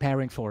you're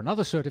preparing for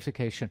another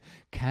certification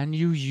can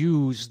you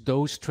use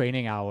those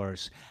training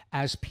hours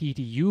as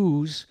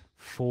PDUs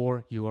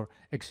for your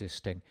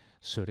existing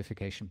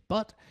certification.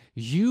 But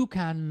you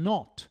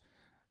cannot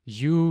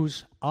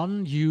use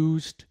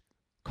unused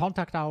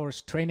contact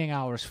hours, training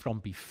hours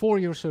from before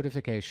your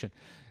certification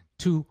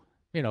to,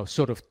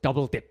 sort of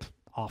double dip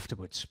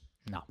afterwards.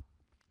 No.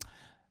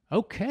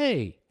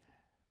 Okay.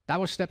 That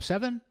was step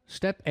 7.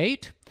 Step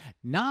 8,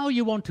 now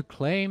you want to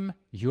claim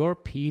your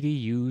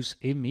PDUs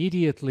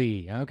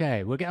immediately.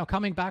 Okay, we're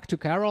coming back to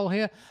Carol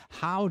here.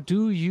 How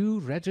do you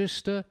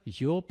register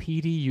your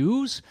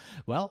PDUs?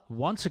 Well,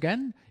 once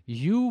again,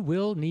 you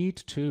will need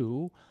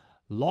to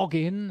log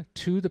in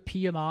to the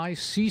PMI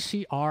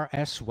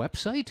CCRS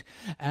website,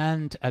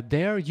 and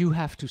there you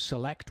have to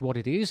select what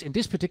it is. In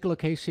this particular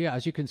case here,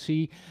 as you can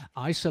see,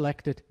 I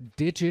selected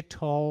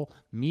digital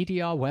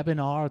media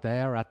webinar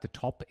there at the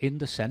top in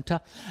the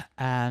center,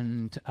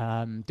 and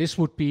this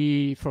would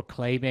be for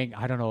claiming,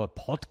 I don't know, a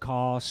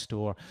podcast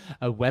or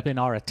a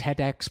webinar, a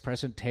TEDx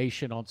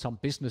presentation on some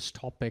business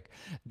topic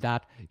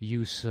that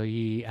you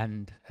see,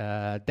 and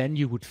then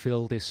you would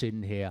fill this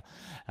in here.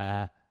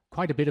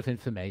 Quite a bit of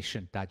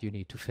information that you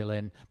need to fill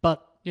in,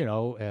 but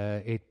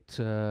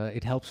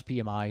it helps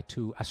PMI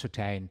to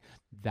ascertain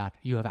that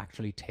you have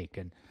actually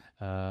taken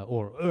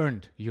or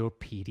earned your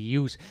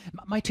PDUs.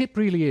 My tip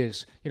really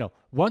is,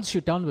 once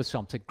you're done with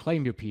something,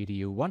 claim your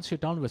PDU. Once you're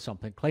done with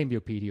something, claim your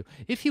PDU.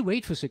 If you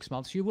wait for 6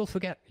 months, you will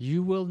forget.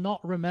 You will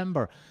not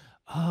remember.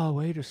 Oh,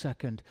 wait a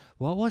second.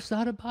 What was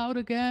that about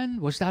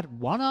again? Was that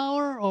 1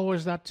 hour or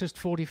was that just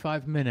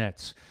 45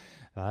 minutes?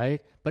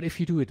 Right? But if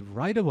you do it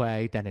right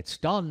away, then it's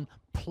done.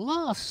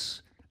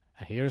 Plus,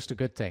 here's the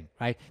good thing,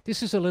 right?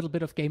 This is a little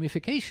bit of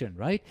gamification,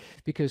 right?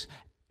 Because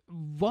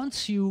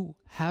once you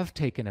have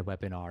taken a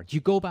webinar, you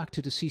go back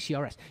to the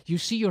CCRS, you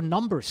see your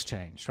numbers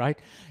change, right?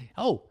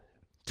 Oh,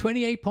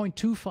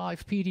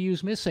 28.25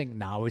 PDUs missing.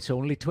 Now it's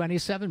only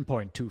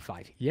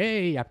 27.25.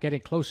 Yay, I'm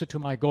getting closer to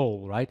my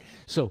goal, right?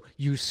 So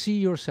you see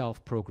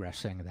yourself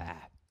progressing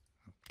there.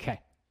 Okay,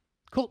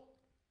 cool.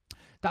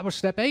 That was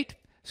step 8.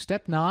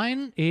 Step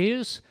 9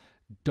 is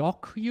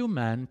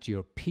document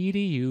your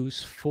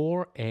PDUs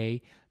for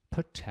a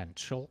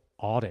potential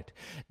audit.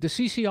 The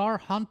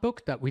CCR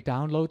handbook that we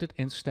downloaded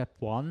in step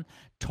 1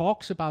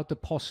 talks about the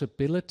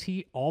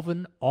possibility of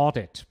an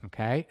audit,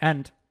 okay?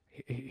 And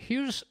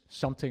here's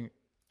something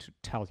to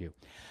tell you.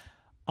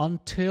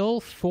 Until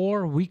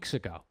 4 weeks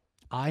ago,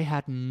 I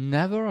had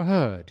never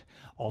heard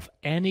of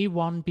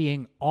anyone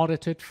being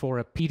audited for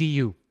a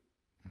PDU,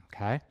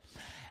 okay?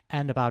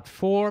 And about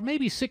 4,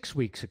 maybe 6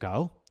 weeks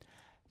ago,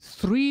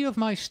 3 of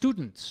my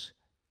students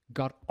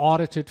got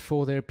audited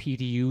for their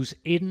PDUs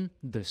in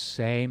the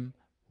same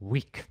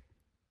week,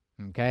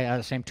 okay,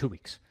 the same 2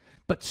 weeks.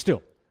 But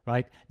still,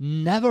 right,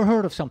 never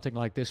heard of something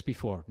like this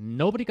before.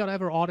 Nobody got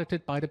ever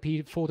audited by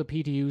for the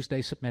PDUs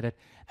they submitted,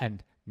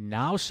 and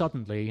now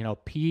suddenly,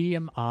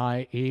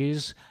 PMI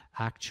is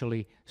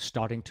actually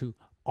starting to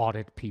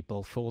audit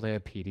people for their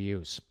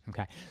PDUs.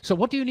 Okay, so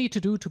what do you need to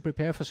do to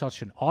prepare for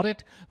such an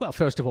audit? Well,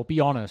 first of all, be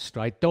honest,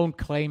 right? Don't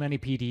claim any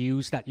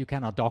PDUs that you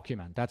cannot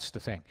document. That's the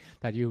thing,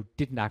 that you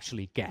didn't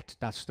actually get.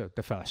 That's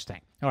the first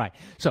thing. All right,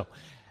 so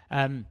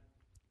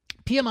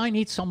PMI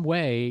needs some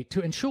way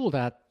to ensure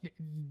that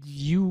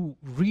you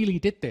really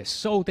did this.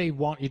 So they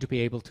want you to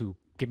be able to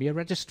give me a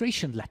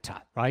registration letter,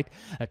 right?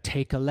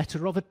 Take a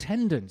letter of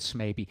attendance,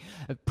 maybe,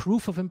 a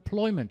proof of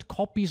employment,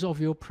 copies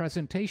of your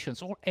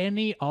presentations, or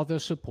any other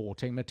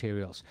supporting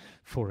materials.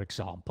 For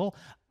example,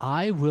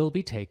 I will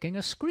be taking a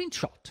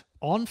screenshot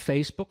on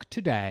Facebook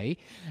today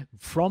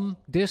from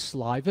this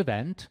live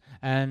event,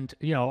 and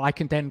I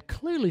can then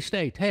clearly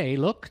state, hey,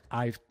 look,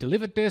 I've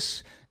delivered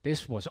this.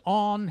 This was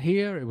on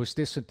here. It was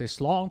this and this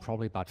long,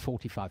 probably about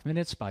 45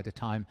 minutes by the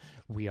time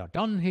we are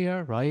done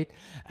here, right?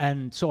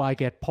 And so I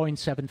get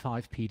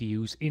 0.75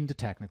 PDUs in the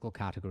technical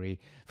category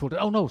for the,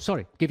 oh no,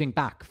 sorry, giving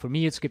back. For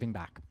me, it's giving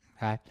back,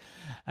 okay?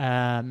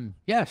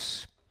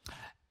 Yes,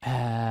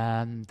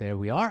 and there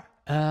we are.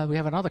 We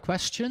have another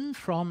question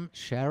from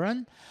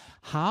Sharon.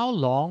 How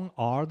long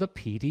are the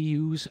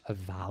PDUs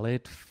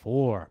valid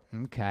for?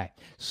 Okay,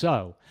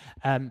 so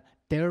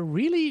they're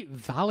really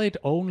valid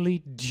only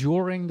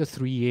during the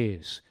 3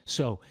 years.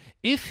 So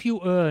if you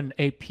earn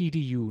a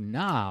PDU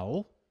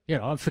now,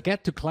 and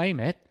forget to claim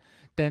it,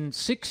 then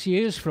 6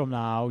 years from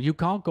now, you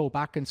can't go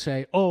back and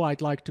say, oh,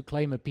 I'd like to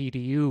claim a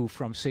PDU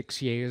from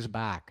 6 years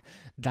back.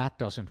 That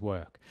doesn't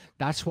work.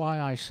 That's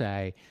why I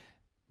say,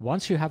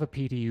 once you have a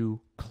PDU,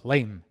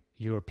 claim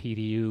your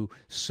PDU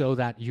so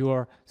that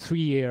your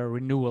 3-year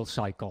renewal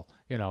cycle,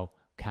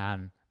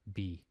 can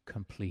be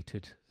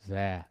completed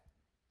there.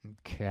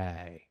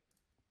 Okay.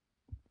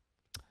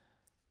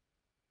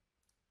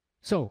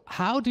 So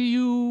how do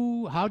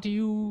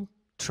you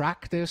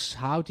track this?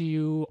 How do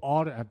you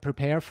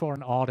prepare for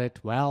an audit?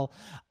 Well,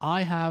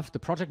 I have the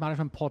Project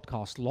Management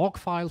Podcast log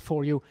file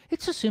for you.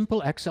 It's a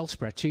simple Excel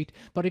spreadsheet,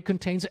 but it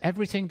contains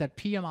everything that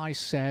PMI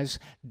says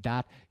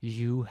that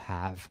you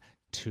have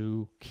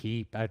to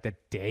keep, the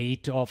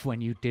date of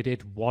when you did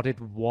it, what it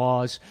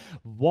was,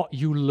 what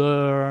you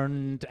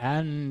learned,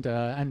 and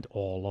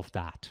all of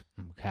that.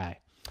 Okay.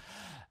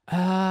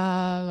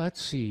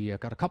 Let's see. I've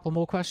got a couple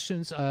more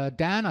questions.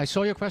 Dan, I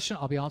saw your question.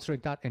 I'll be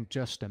answering that in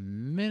just a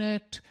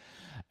minute.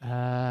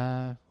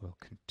 We'll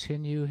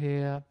continue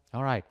here.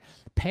 All right.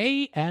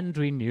 Pay and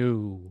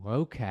renew.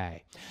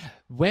 Okay.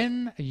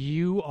 When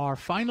you are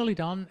finally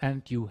done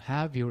and you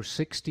have your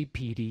 60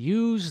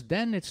 PDUs,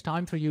 then it's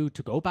time for you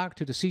to go back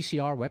to the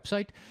CCR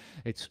website.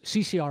 It's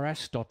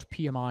ccrs.pmi.org,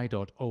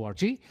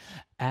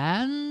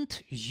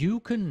 and you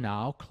can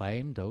now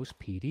claim those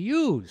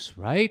PDUs,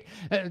 right?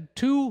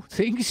 2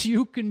 things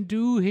you can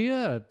do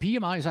here.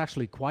 PMI is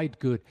actually quite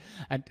good,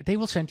 and they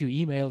will send you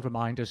email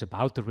reminders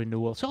about the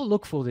renewal. So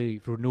look for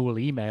the renewal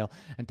email,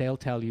 and they'll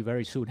tell you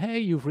very soon, hey,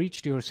 you've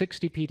reached your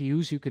 60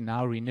 PDUs, you can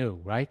now renew,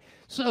 right?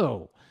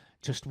 So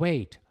just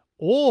wait.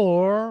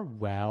 Or,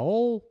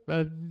 well,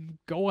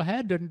 go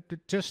ahead and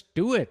just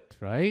do it,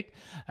 right?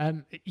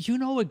 You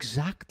know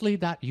exactly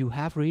that you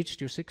have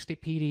reached your 60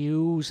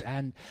 PDUs,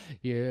 and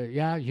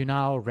you're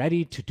now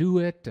ready to do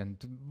it. And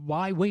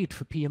why wait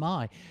for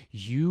PMI?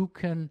 You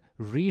can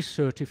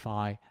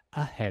recertify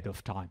ahead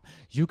of time.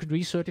 You can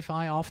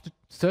recertify after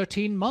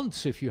 13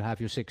 months if you have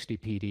your 60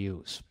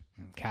 PDUs,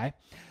 okay?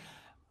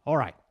 All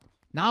right,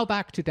 now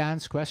back to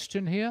Dan's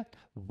question here.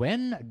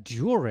 When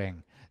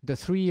during the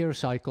 3-year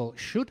cycle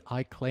should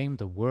I claim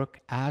the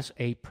work as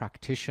a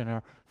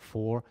practitioner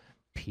for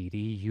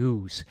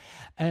PDUs?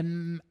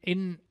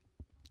 In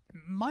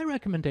my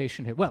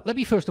recommendation here, well, let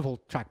me first of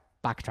all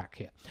backtrack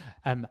here.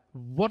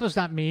 What does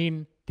that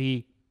mean,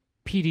 the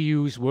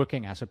PDUs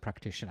working as a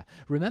practitioner?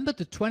 Remember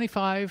the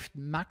 25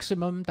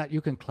 maximum that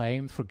you can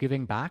claim for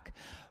giving back?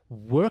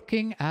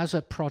 Working as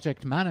a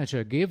project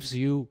manager gives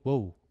you,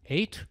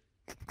 8?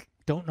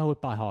 Don't know it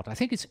by heart. I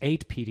think it's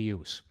 8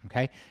 PDUs,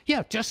 okay?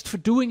 Yeah, just for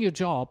doing your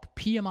job,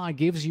 PMI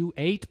gives you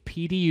 8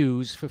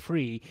 PDUs for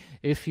free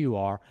if you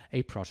are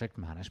a project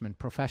management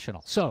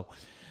professional. So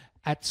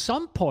at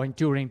some point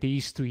during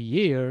these 3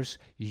 years,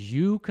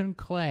 you can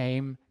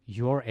claim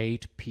your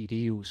 8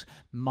 PDUs.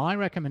 My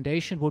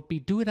recommendation would be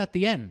do it at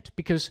the end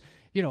because,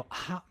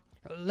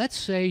 let's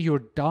say you're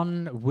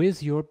done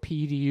with your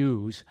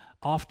PDUs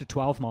after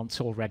 12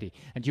 months already,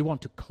 and you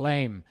want to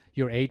claim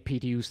your 8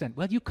 PDUs then.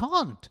 Well, you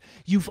can't.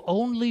 You've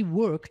only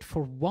worked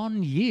for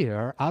 1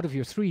 year out of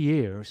your 3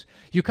 years.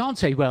 You can't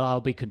say, well,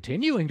 I'll be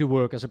continuing to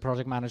work as a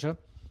project manager.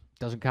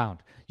 Doesn't count.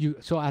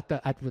 So at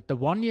the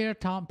 1 year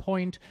time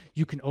point,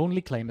 you can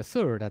only claim a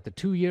third. At the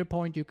 2 year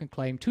point, you can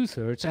claim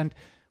 2/3, and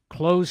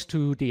close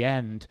to the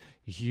end,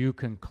 you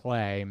can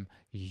claim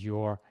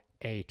your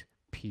 8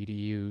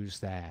 PDUs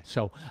there.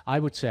 So I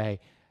would say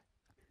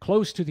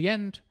close to the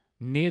end,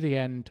 near the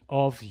end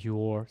of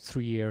your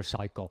 3-year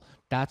cycle.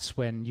 That's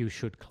when you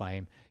should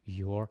claim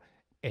your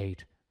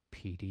 8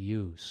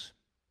 PDUs.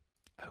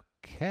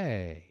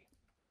 Okay.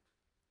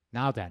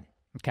 Now then,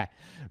 okay.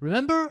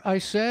 Remember I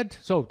said,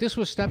 so this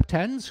was step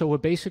 10, so we're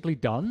basically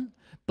done,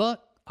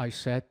 but I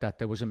said that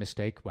there was a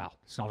mistake. Well,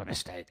 it's not a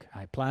mistake.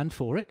 I planned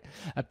for it.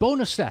 A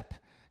bonus step,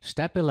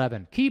 step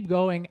 11, keep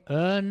going,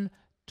 earn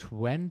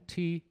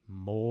 20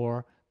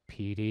 more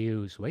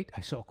PDUs. Wait,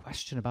 I saw a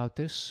question about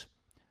this.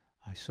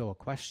 I saw a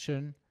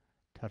question.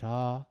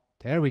 Ta-da.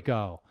 There we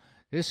go.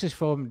 This is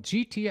from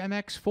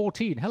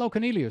GTMX14. Hello,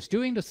 Cornelius.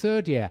 During the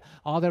 3rd year,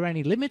 are there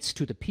any limits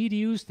to the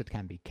PDUs that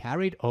can be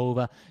carried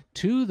over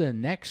to the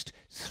next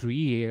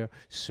 3-year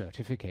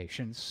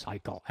certification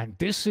cycle? And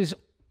this is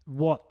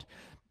what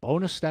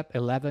bonus step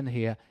 11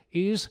 here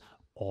is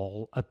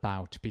all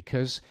about,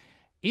 because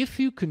if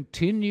you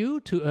continue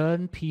to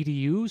earn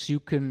PDUs, you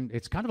can,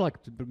 it's kind of like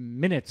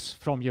minutes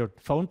from your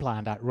phone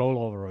plan that roll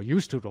over, or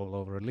used to roll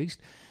over at least,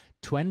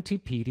 20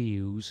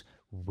 PDUs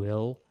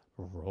will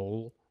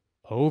roll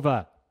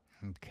over.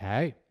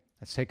 Okay,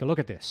 let's take a look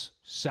at this.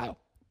 So,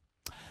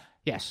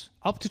 yes,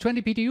 up to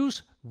 20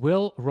 PDUs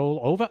will roll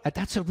over.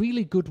 That's a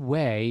really good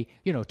way,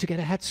 to get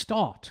a head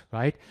start,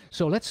 right?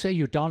 So let's say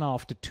you're done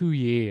after 2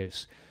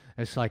 years.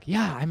 It's like,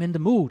 yeah, I'm in the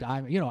mood.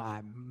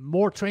 I'm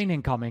more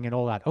training coming and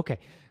all that. Okay,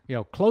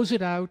 close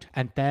it out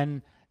and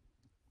then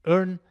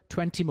earn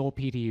 20 more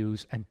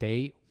PDUs and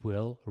they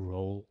will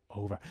roll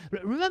over.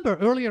 Remember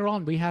earlier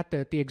on we had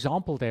the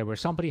example there where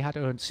somebody had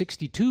earned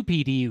 62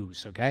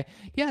 PDUs, okay?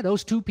 Yeah,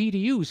 those 2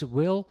 PDUs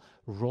will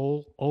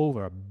roll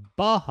over,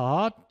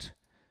 but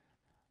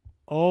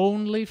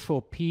only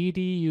for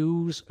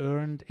PDUs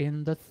earned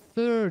in the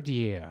third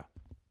year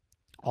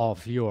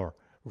of your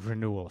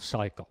renewal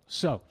cycle.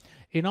 So,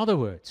 in other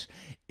words,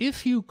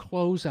 if you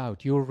close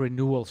out your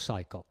renewal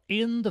cycle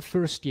in the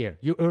first year,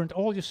 you earned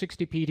all your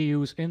 60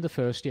 PDUs in the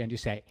first year, and you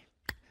say,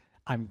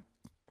 I'm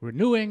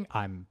renewing,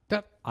 I'm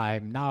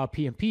now a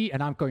PMP,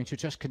 and I'm going to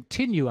just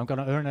continue, I'm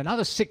going to earn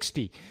another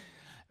 60.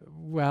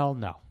 Well,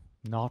 no,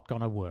 not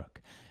going to work.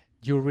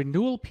 Your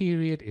renewal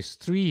period is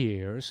 3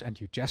 years,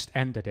 and you just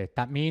ended it.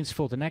 That means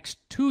for the next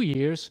 2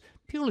 years,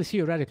 purely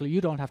theoretically,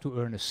 you don't have to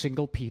earn a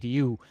single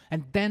PDU,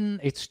 and then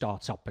it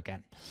starts up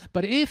again.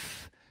 But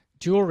if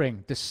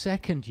during the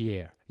second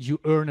year you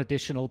earn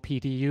additional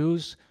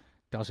PDUs,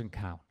 doesn't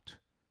count.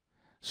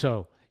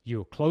 So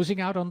you're closing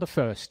out on the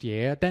first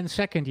year, then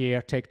second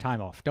year, take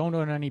time off. Don't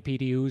earn any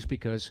PDUs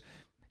because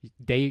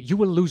you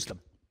will lose them.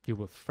 You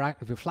will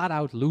flat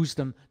out lose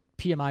them.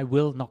 PMI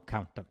will not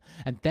count them.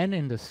 And then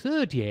in the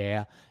third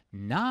year,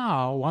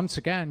 now, once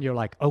again, you're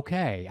like,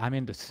 okay, I'm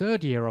in the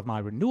third year of my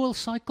renewal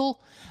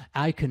cycle.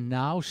 I can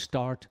now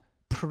start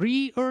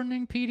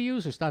pre-earning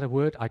PDUs. Is that a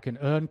word? I can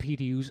earn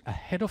PDUs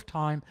ahead of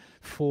time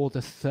for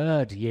the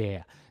third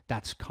year.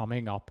 That's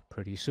coming up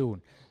pretty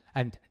soon.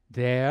 And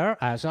there,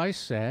 as I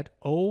said,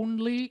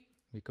 we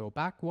go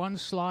back one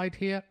slide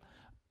here,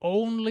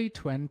 only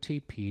 20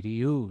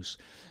 PDUs.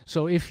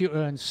 So if you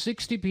earn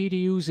 60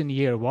 PDUs in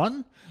year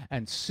 1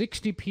 and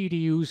 60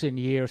 PDUs in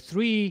year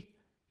 3,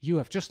 you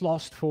have just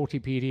lost 40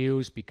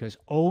 PDUs because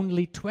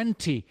only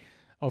 20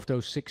 of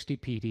those 60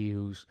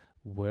 PDUs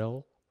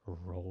will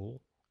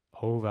roll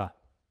over.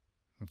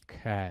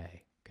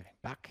 Okay, getting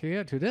back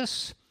here to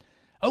this.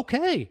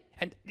 Okay,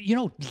 and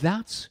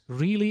that's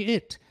really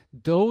it.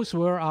 Those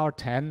were our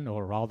 10,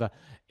 or rather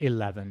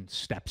 11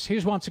 steps.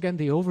 Here's once again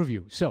the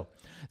overview. So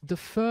the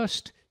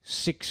first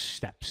 6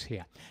 steps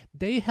here,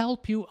 they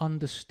help you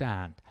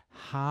understand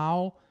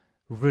how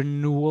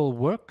renewal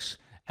works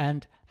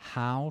and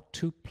how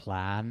to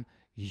plan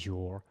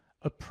your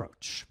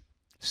approach.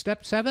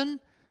 Step 7,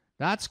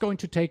 that's going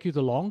to take you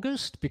the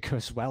longest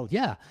because, well,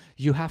 yeah,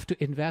 you have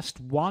to invest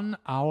 1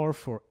 hour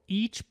for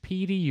each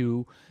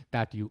PDU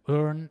that you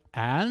earn,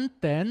 and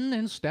then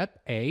in step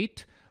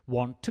 8,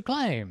 want to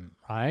claim,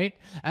 right?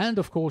 And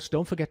of course,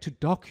 don't forget to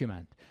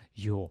document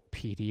your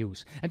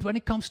PDUs. And when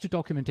it comes to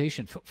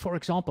documentation, for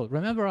example,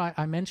 remember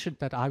I mentioned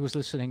that I was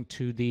listening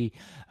to the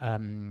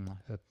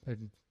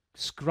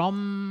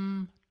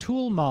Scrum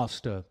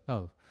Master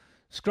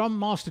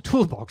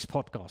Toolbox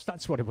podcast.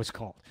 That's what it was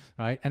called,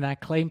 right? And I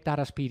claimed that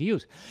as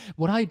PDUs.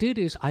 What I did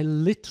is I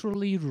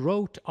literally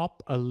wrote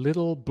up a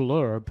little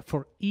blurb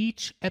for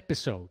each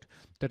episode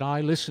that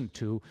I listened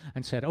to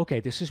and said, okay,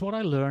 this is what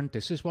I learned,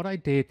 this is what I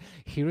did,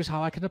 here is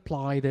how I can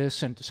apply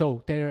this. And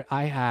so there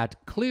I had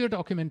clear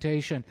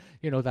documentation,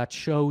 that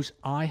shows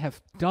I have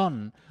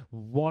done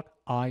what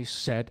I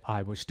said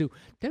I was do.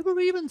 There were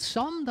even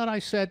some that I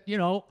said,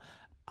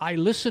 I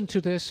listened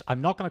to this,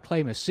 I'm not going to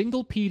claim a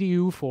single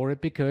PDU for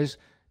it because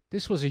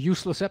this was a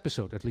useless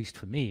episode. At least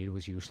for me, it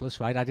was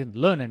useless, right? I didn't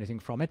learn anything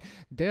from it.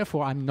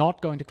 Therefore, I'm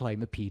not going to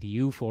claim a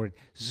PDU for it.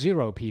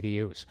 0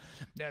 PDUs.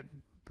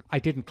 I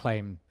didn't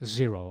claim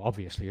 0,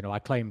 obviously.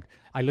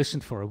 I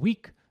listened for a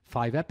week,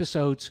 5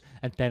 episodes,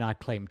 and then I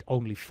claimed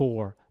only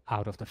 4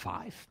 out of the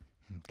 5.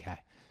 Okay.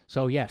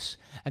 So yes,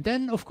 and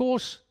then of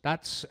course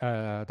that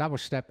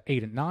was step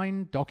 8 and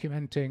 9,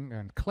 documenting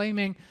and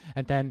claiming,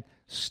 and then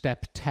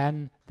step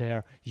 10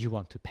 there you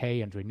want to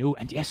pay and renew,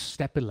 and yes,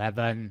 step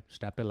 11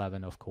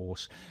 of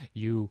course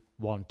you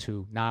want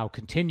to now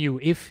continue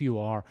if you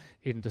are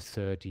in the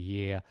third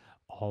year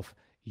of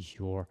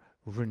your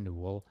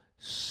renewal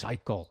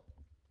cycle.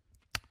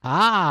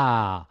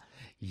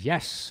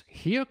 Yes,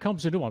 here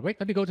comes a new one. Wait,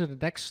 let me go to the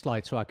next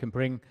slide so I can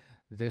bring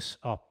this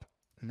up.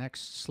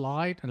 Next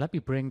slide, and let me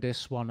bring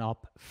this one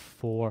up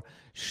for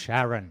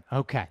Sharon.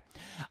 Okay,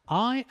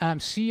 I am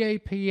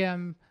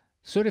CAPM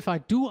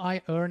certified. Do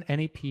I earn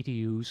any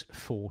PDUs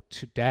for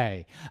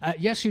today?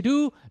 Yes, you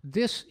do.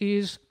 This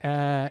is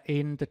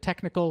in the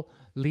technical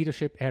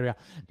leadership area.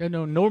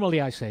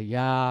 Normally I say,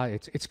 yeah,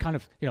 it's kind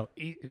of,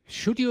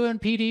 should you earn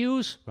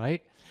PDUs,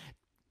 right?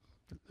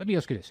 Let me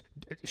ask you this.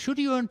 Should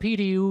you earn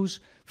PDUs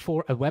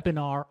for a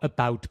webinar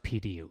about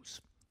PDUs?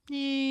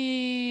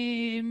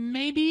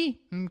 Maybe.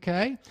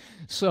 Okay.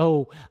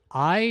 So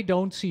I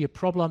don't see a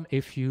problem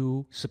if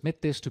you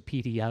submit this to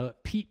PDI,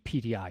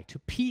 to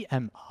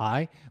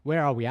PMI.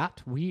 Where are we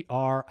at? We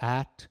are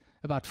at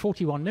about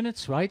 41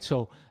 minutes, right?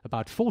 So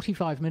about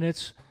 45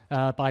 minutes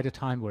by the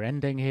time we're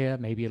ending here,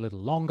 maybe a little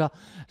longer.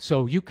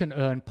 So you can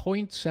earn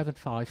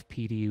 0.75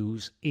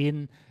 PDUs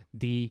in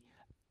the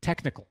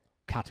technical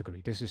category.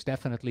 This is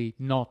definitely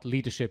not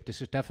leadership.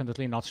 This is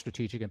definitely not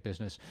strategic and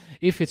business.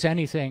 If it's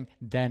anything,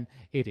 then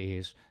it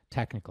is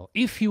technical.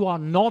 If you are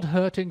not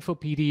hurting for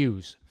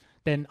PDUs,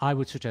 then I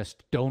would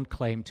suggest don't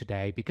claim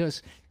today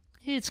because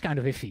it's kind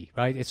of iffy,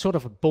 right? It's sort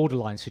of a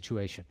borderline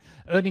situation.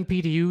 Earning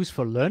PDUs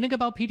for learning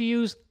about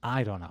PDUs,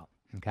 I don't know.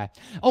 Okay.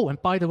 Oh,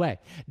 and by the way,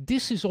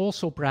 this is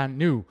also brand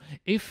new.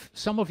 If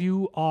some of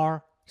you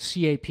are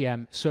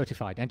CAPM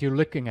certified and you're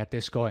looking at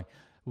this going,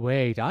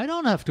 wait, I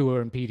don't have to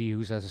earn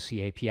PDUs as a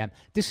CAPM.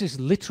 This is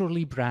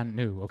literally brand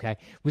new, okay?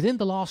 Within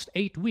the last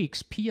 8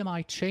 weeks,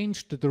 PMI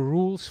changed the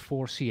rules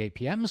for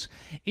CAPMs.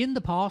 In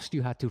the past,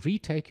 you had to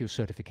retake your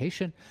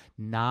certification.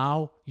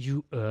 Now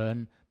you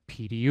earn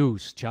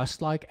PDUs,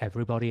 just like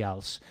everybody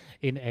else,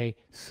 in a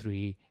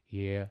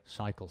 3-year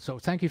cycle. So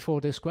thank you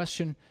for this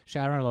question.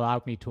 Sharon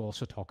allowed me to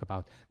also talk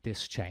about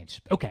this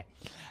change. Okay.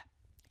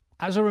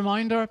 As a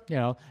reminder,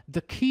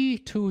 the key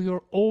to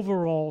your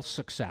overall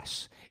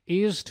success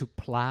is to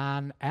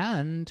plan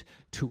and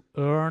to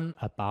earn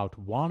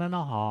about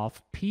 1.5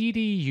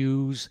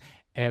 PDUs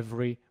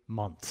every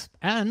month.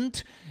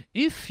 And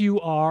if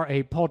you are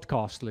a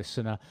podcast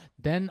listener,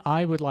 then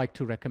I would like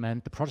to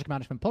recommend the Project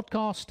Management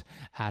Podcast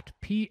at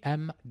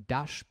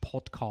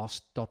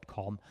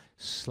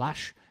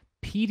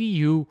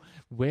pm-podcast.com/PDU,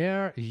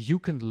 where you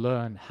can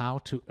learn how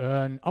to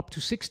earn up to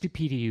 60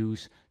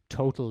 PDUs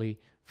totally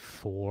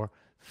for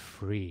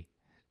free.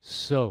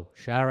 So,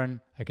 Sharon,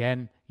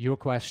 again, your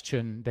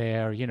question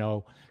there,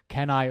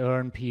 can I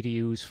earn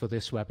PDUs for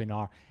this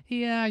webinar?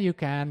 Yeah, you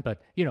can,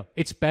 but,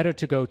 it's better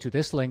to go to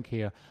this link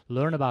here,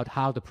 learn about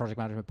how the Project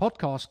Management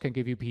Podcast can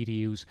give you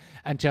PDUs,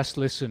 and just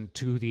listen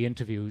to the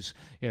interviews.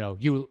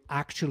 You'll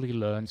actually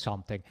learn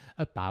something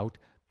about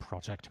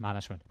project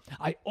management.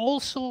 I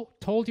also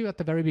told you at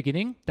the very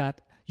beginning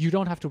that you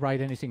don't have to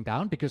write anything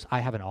down because I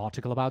have an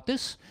article about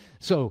this.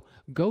 So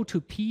go to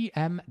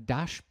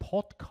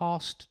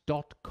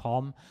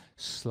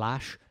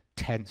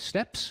pm-podcast.com/10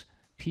 steps,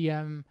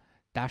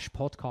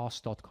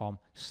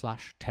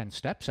 pm-podcast.com/10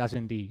 steps, as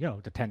in the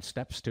 10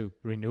 steps to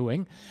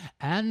renewing,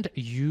 and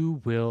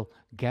you will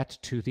get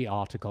to the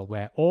article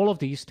where all of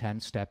these 10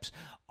 steps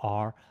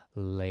are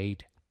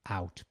laid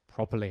out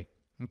properly.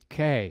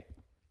 Okay.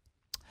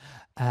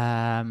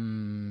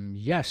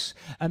 Yes,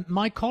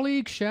 my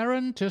colleague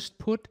Sharon just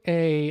put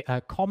a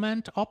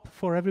comment up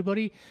for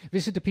everybody.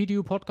 Visit the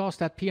PDU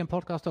podcast at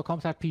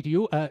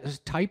pmpodcast.com/PDU.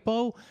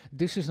 Typo,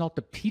 this is not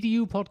the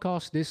PDU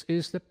podcast, this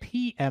is the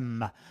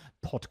PM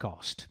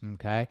podcast.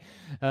 Okay,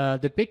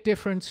 the big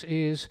difference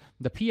is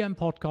the PM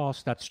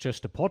podcast, that's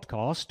just a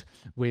podcast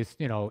with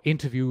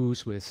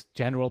interviews with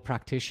general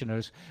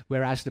practitioners,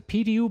 whereas the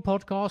PDU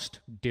podcast,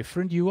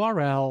 different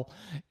URL,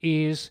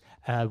 is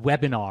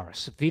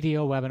webinars,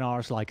 video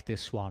webinars like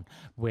this one,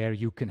 where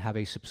you can have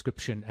a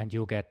subscription and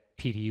you'll get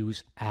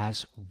PDUs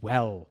as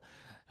well.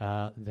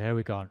 There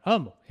we go.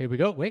 Here we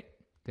go. Wait,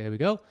 there we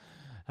go.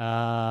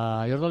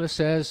 Yodola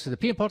says, the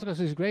PM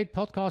podcast is a great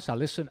podcast. I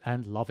listen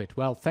and love it.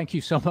 Well, thank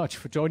you so much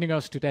for joining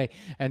us today,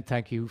 and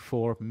thank you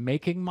for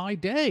making my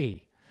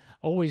day.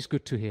 Always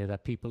good to hear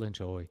that people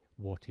enjoy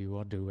what you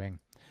are doing.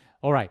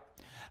 All right.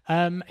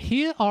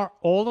 Here are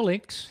all the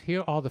links.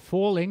 Here are the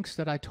 4 links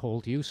that I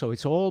told you. So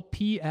it's all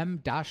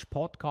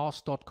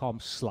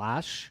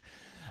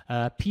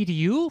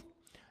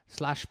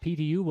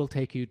pm-podcast.com/PDU. will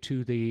take you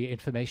to the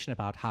information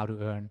about how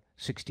to earn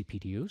 60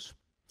 PDUs.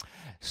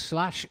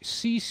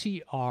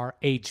 /CCRHB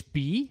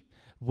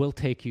will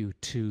take you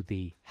to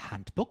the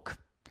handbook.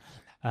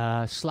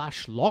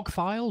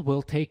 /logfile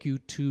will take you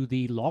to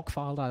the log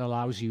file that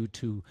allows you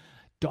to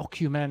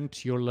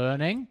document your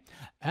learning,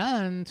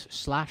 and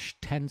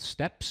 /10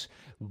 steps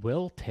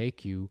will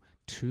take you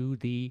to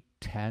the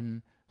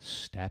 10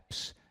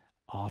 steps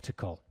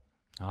article.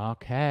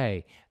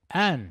 Okay,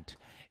 and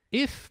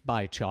if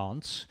by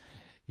chance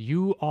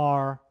you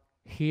are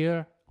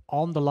here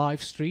on the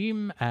live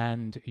stream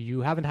and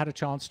you haven't had a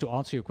chance to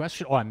answer your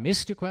question, or I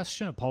missed your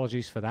question,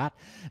 apologies for that,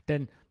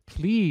 then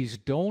please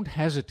don't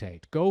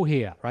hesitate. Go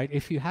here, right?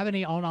 If you have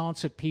any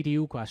unanswered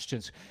PDU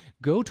questions,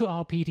 go to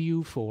our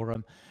PDU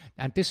forum.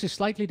 And this is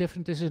slightly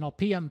different. This is not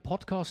PM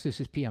Podcast. This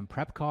is PM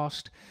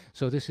Prepcast.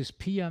 So this is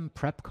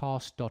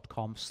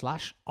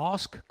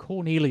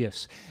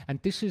pmprepcast.com/askcornelius.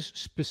 And this is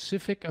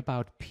specific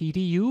about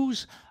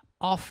PDUs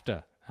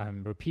after,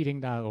 I'm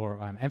repeating that,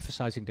 or I'm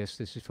emphasizing this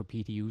is for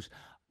PDUs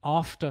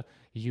after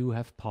you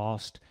have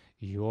passed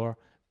your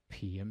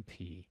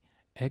PMP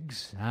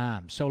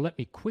exam. So let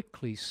me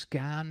quickly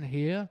scan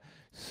here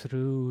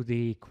through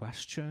the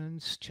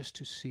questions just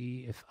to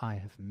see if I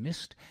have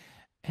missed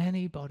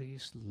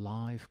anybody's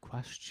live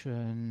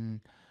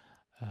question.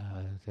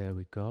 There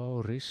we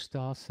go.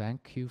 Rista,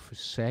 thank you for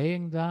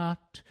saying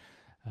that.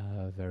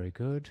 Very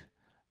good.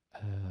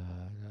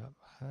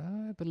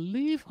 I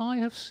believe I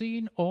have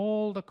seen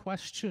all the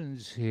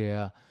questions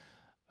here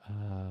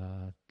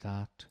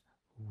that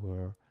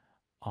were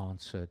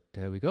answered.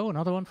 There we go.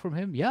 Another one from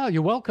him. Yeah,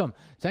 you're welcome.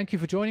 Thank you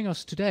for joining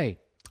us today.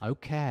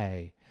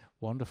 Okay.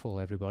 Wonderful,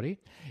 everybody.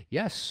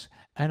 Yes.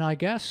 And I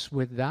guess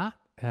with that,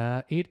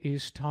 it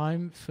is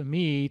time for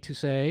me to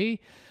say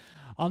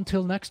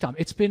until next time.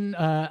 It's been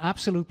an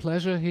absolute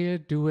pleasure here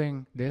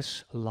doing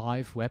this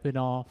live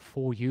webinar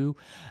for you.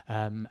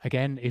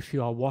 Again, if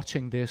you are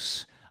watching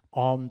this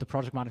on the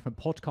Project Management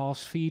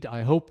Podcast feed,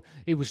 I hope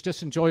it was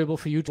just enjoyable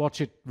for you to watch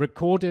it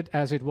recorded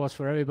as it was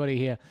for everybody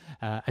here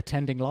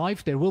attending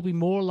live. There will be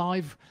more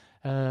live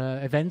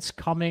events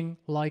coming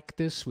like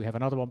this. We have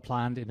another one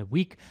planned in a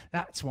week.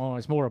 It's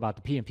more about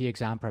the PMP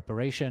exam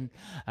preparation,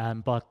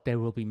 but there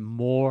will be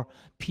more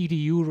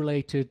PDU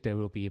related. There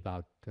will be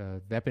about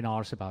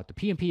webinars about the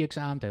PMP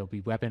exam. There will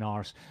be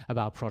webinars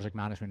about project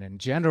management in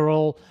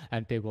general,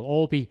 and they will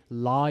all be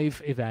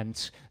live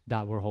events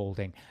that we're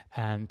holding,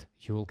 and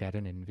you'll get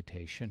an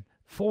invitation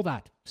for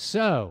that.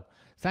 So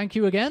thank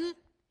you again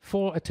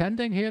for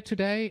attending here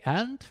today,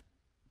 and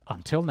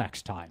until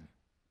next time.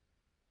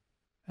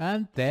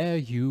 And there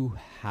you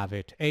have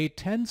it, a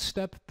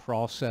 10-step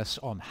process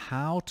on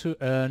how to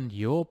earn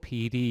your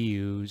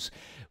PDUs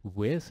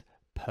with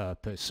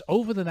purpose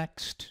over the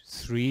next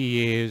 3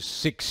 years,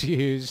 6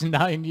 years,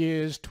 9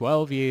 years,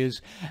 12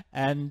 years,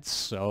 and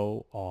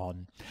so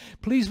on.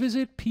 Please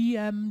visit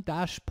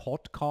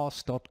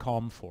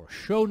pm-podcast.com for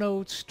show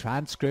notes,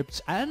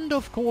 transcripts, and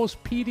of course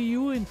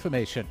PDU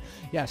information.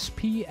 Yes,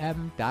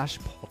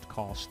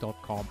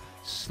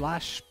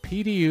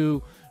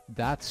 pm-podcast.com/PDU.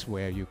 That's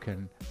where you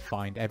can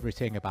find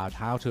everything about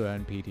how to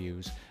earn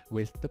PDUs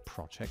with the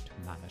Project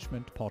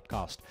Management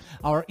Podcast.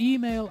 Our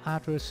email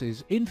address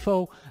is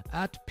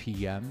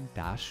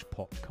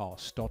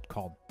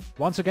info@pm-podcast.com.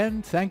 Once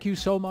again, thank you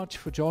so much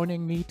for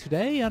joining me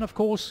today, and of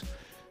course,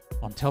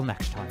 until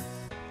next time.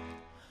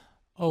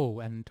 Oh,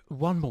 and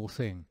one more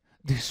thing.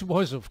 This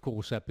was, of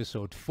course,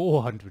 episode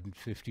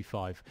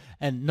 455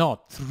 and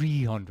not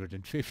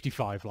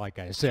 355 like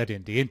I said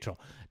in the intro.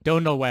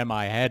 Don't know where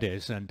my head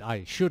is, and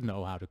I should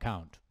know how to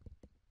count.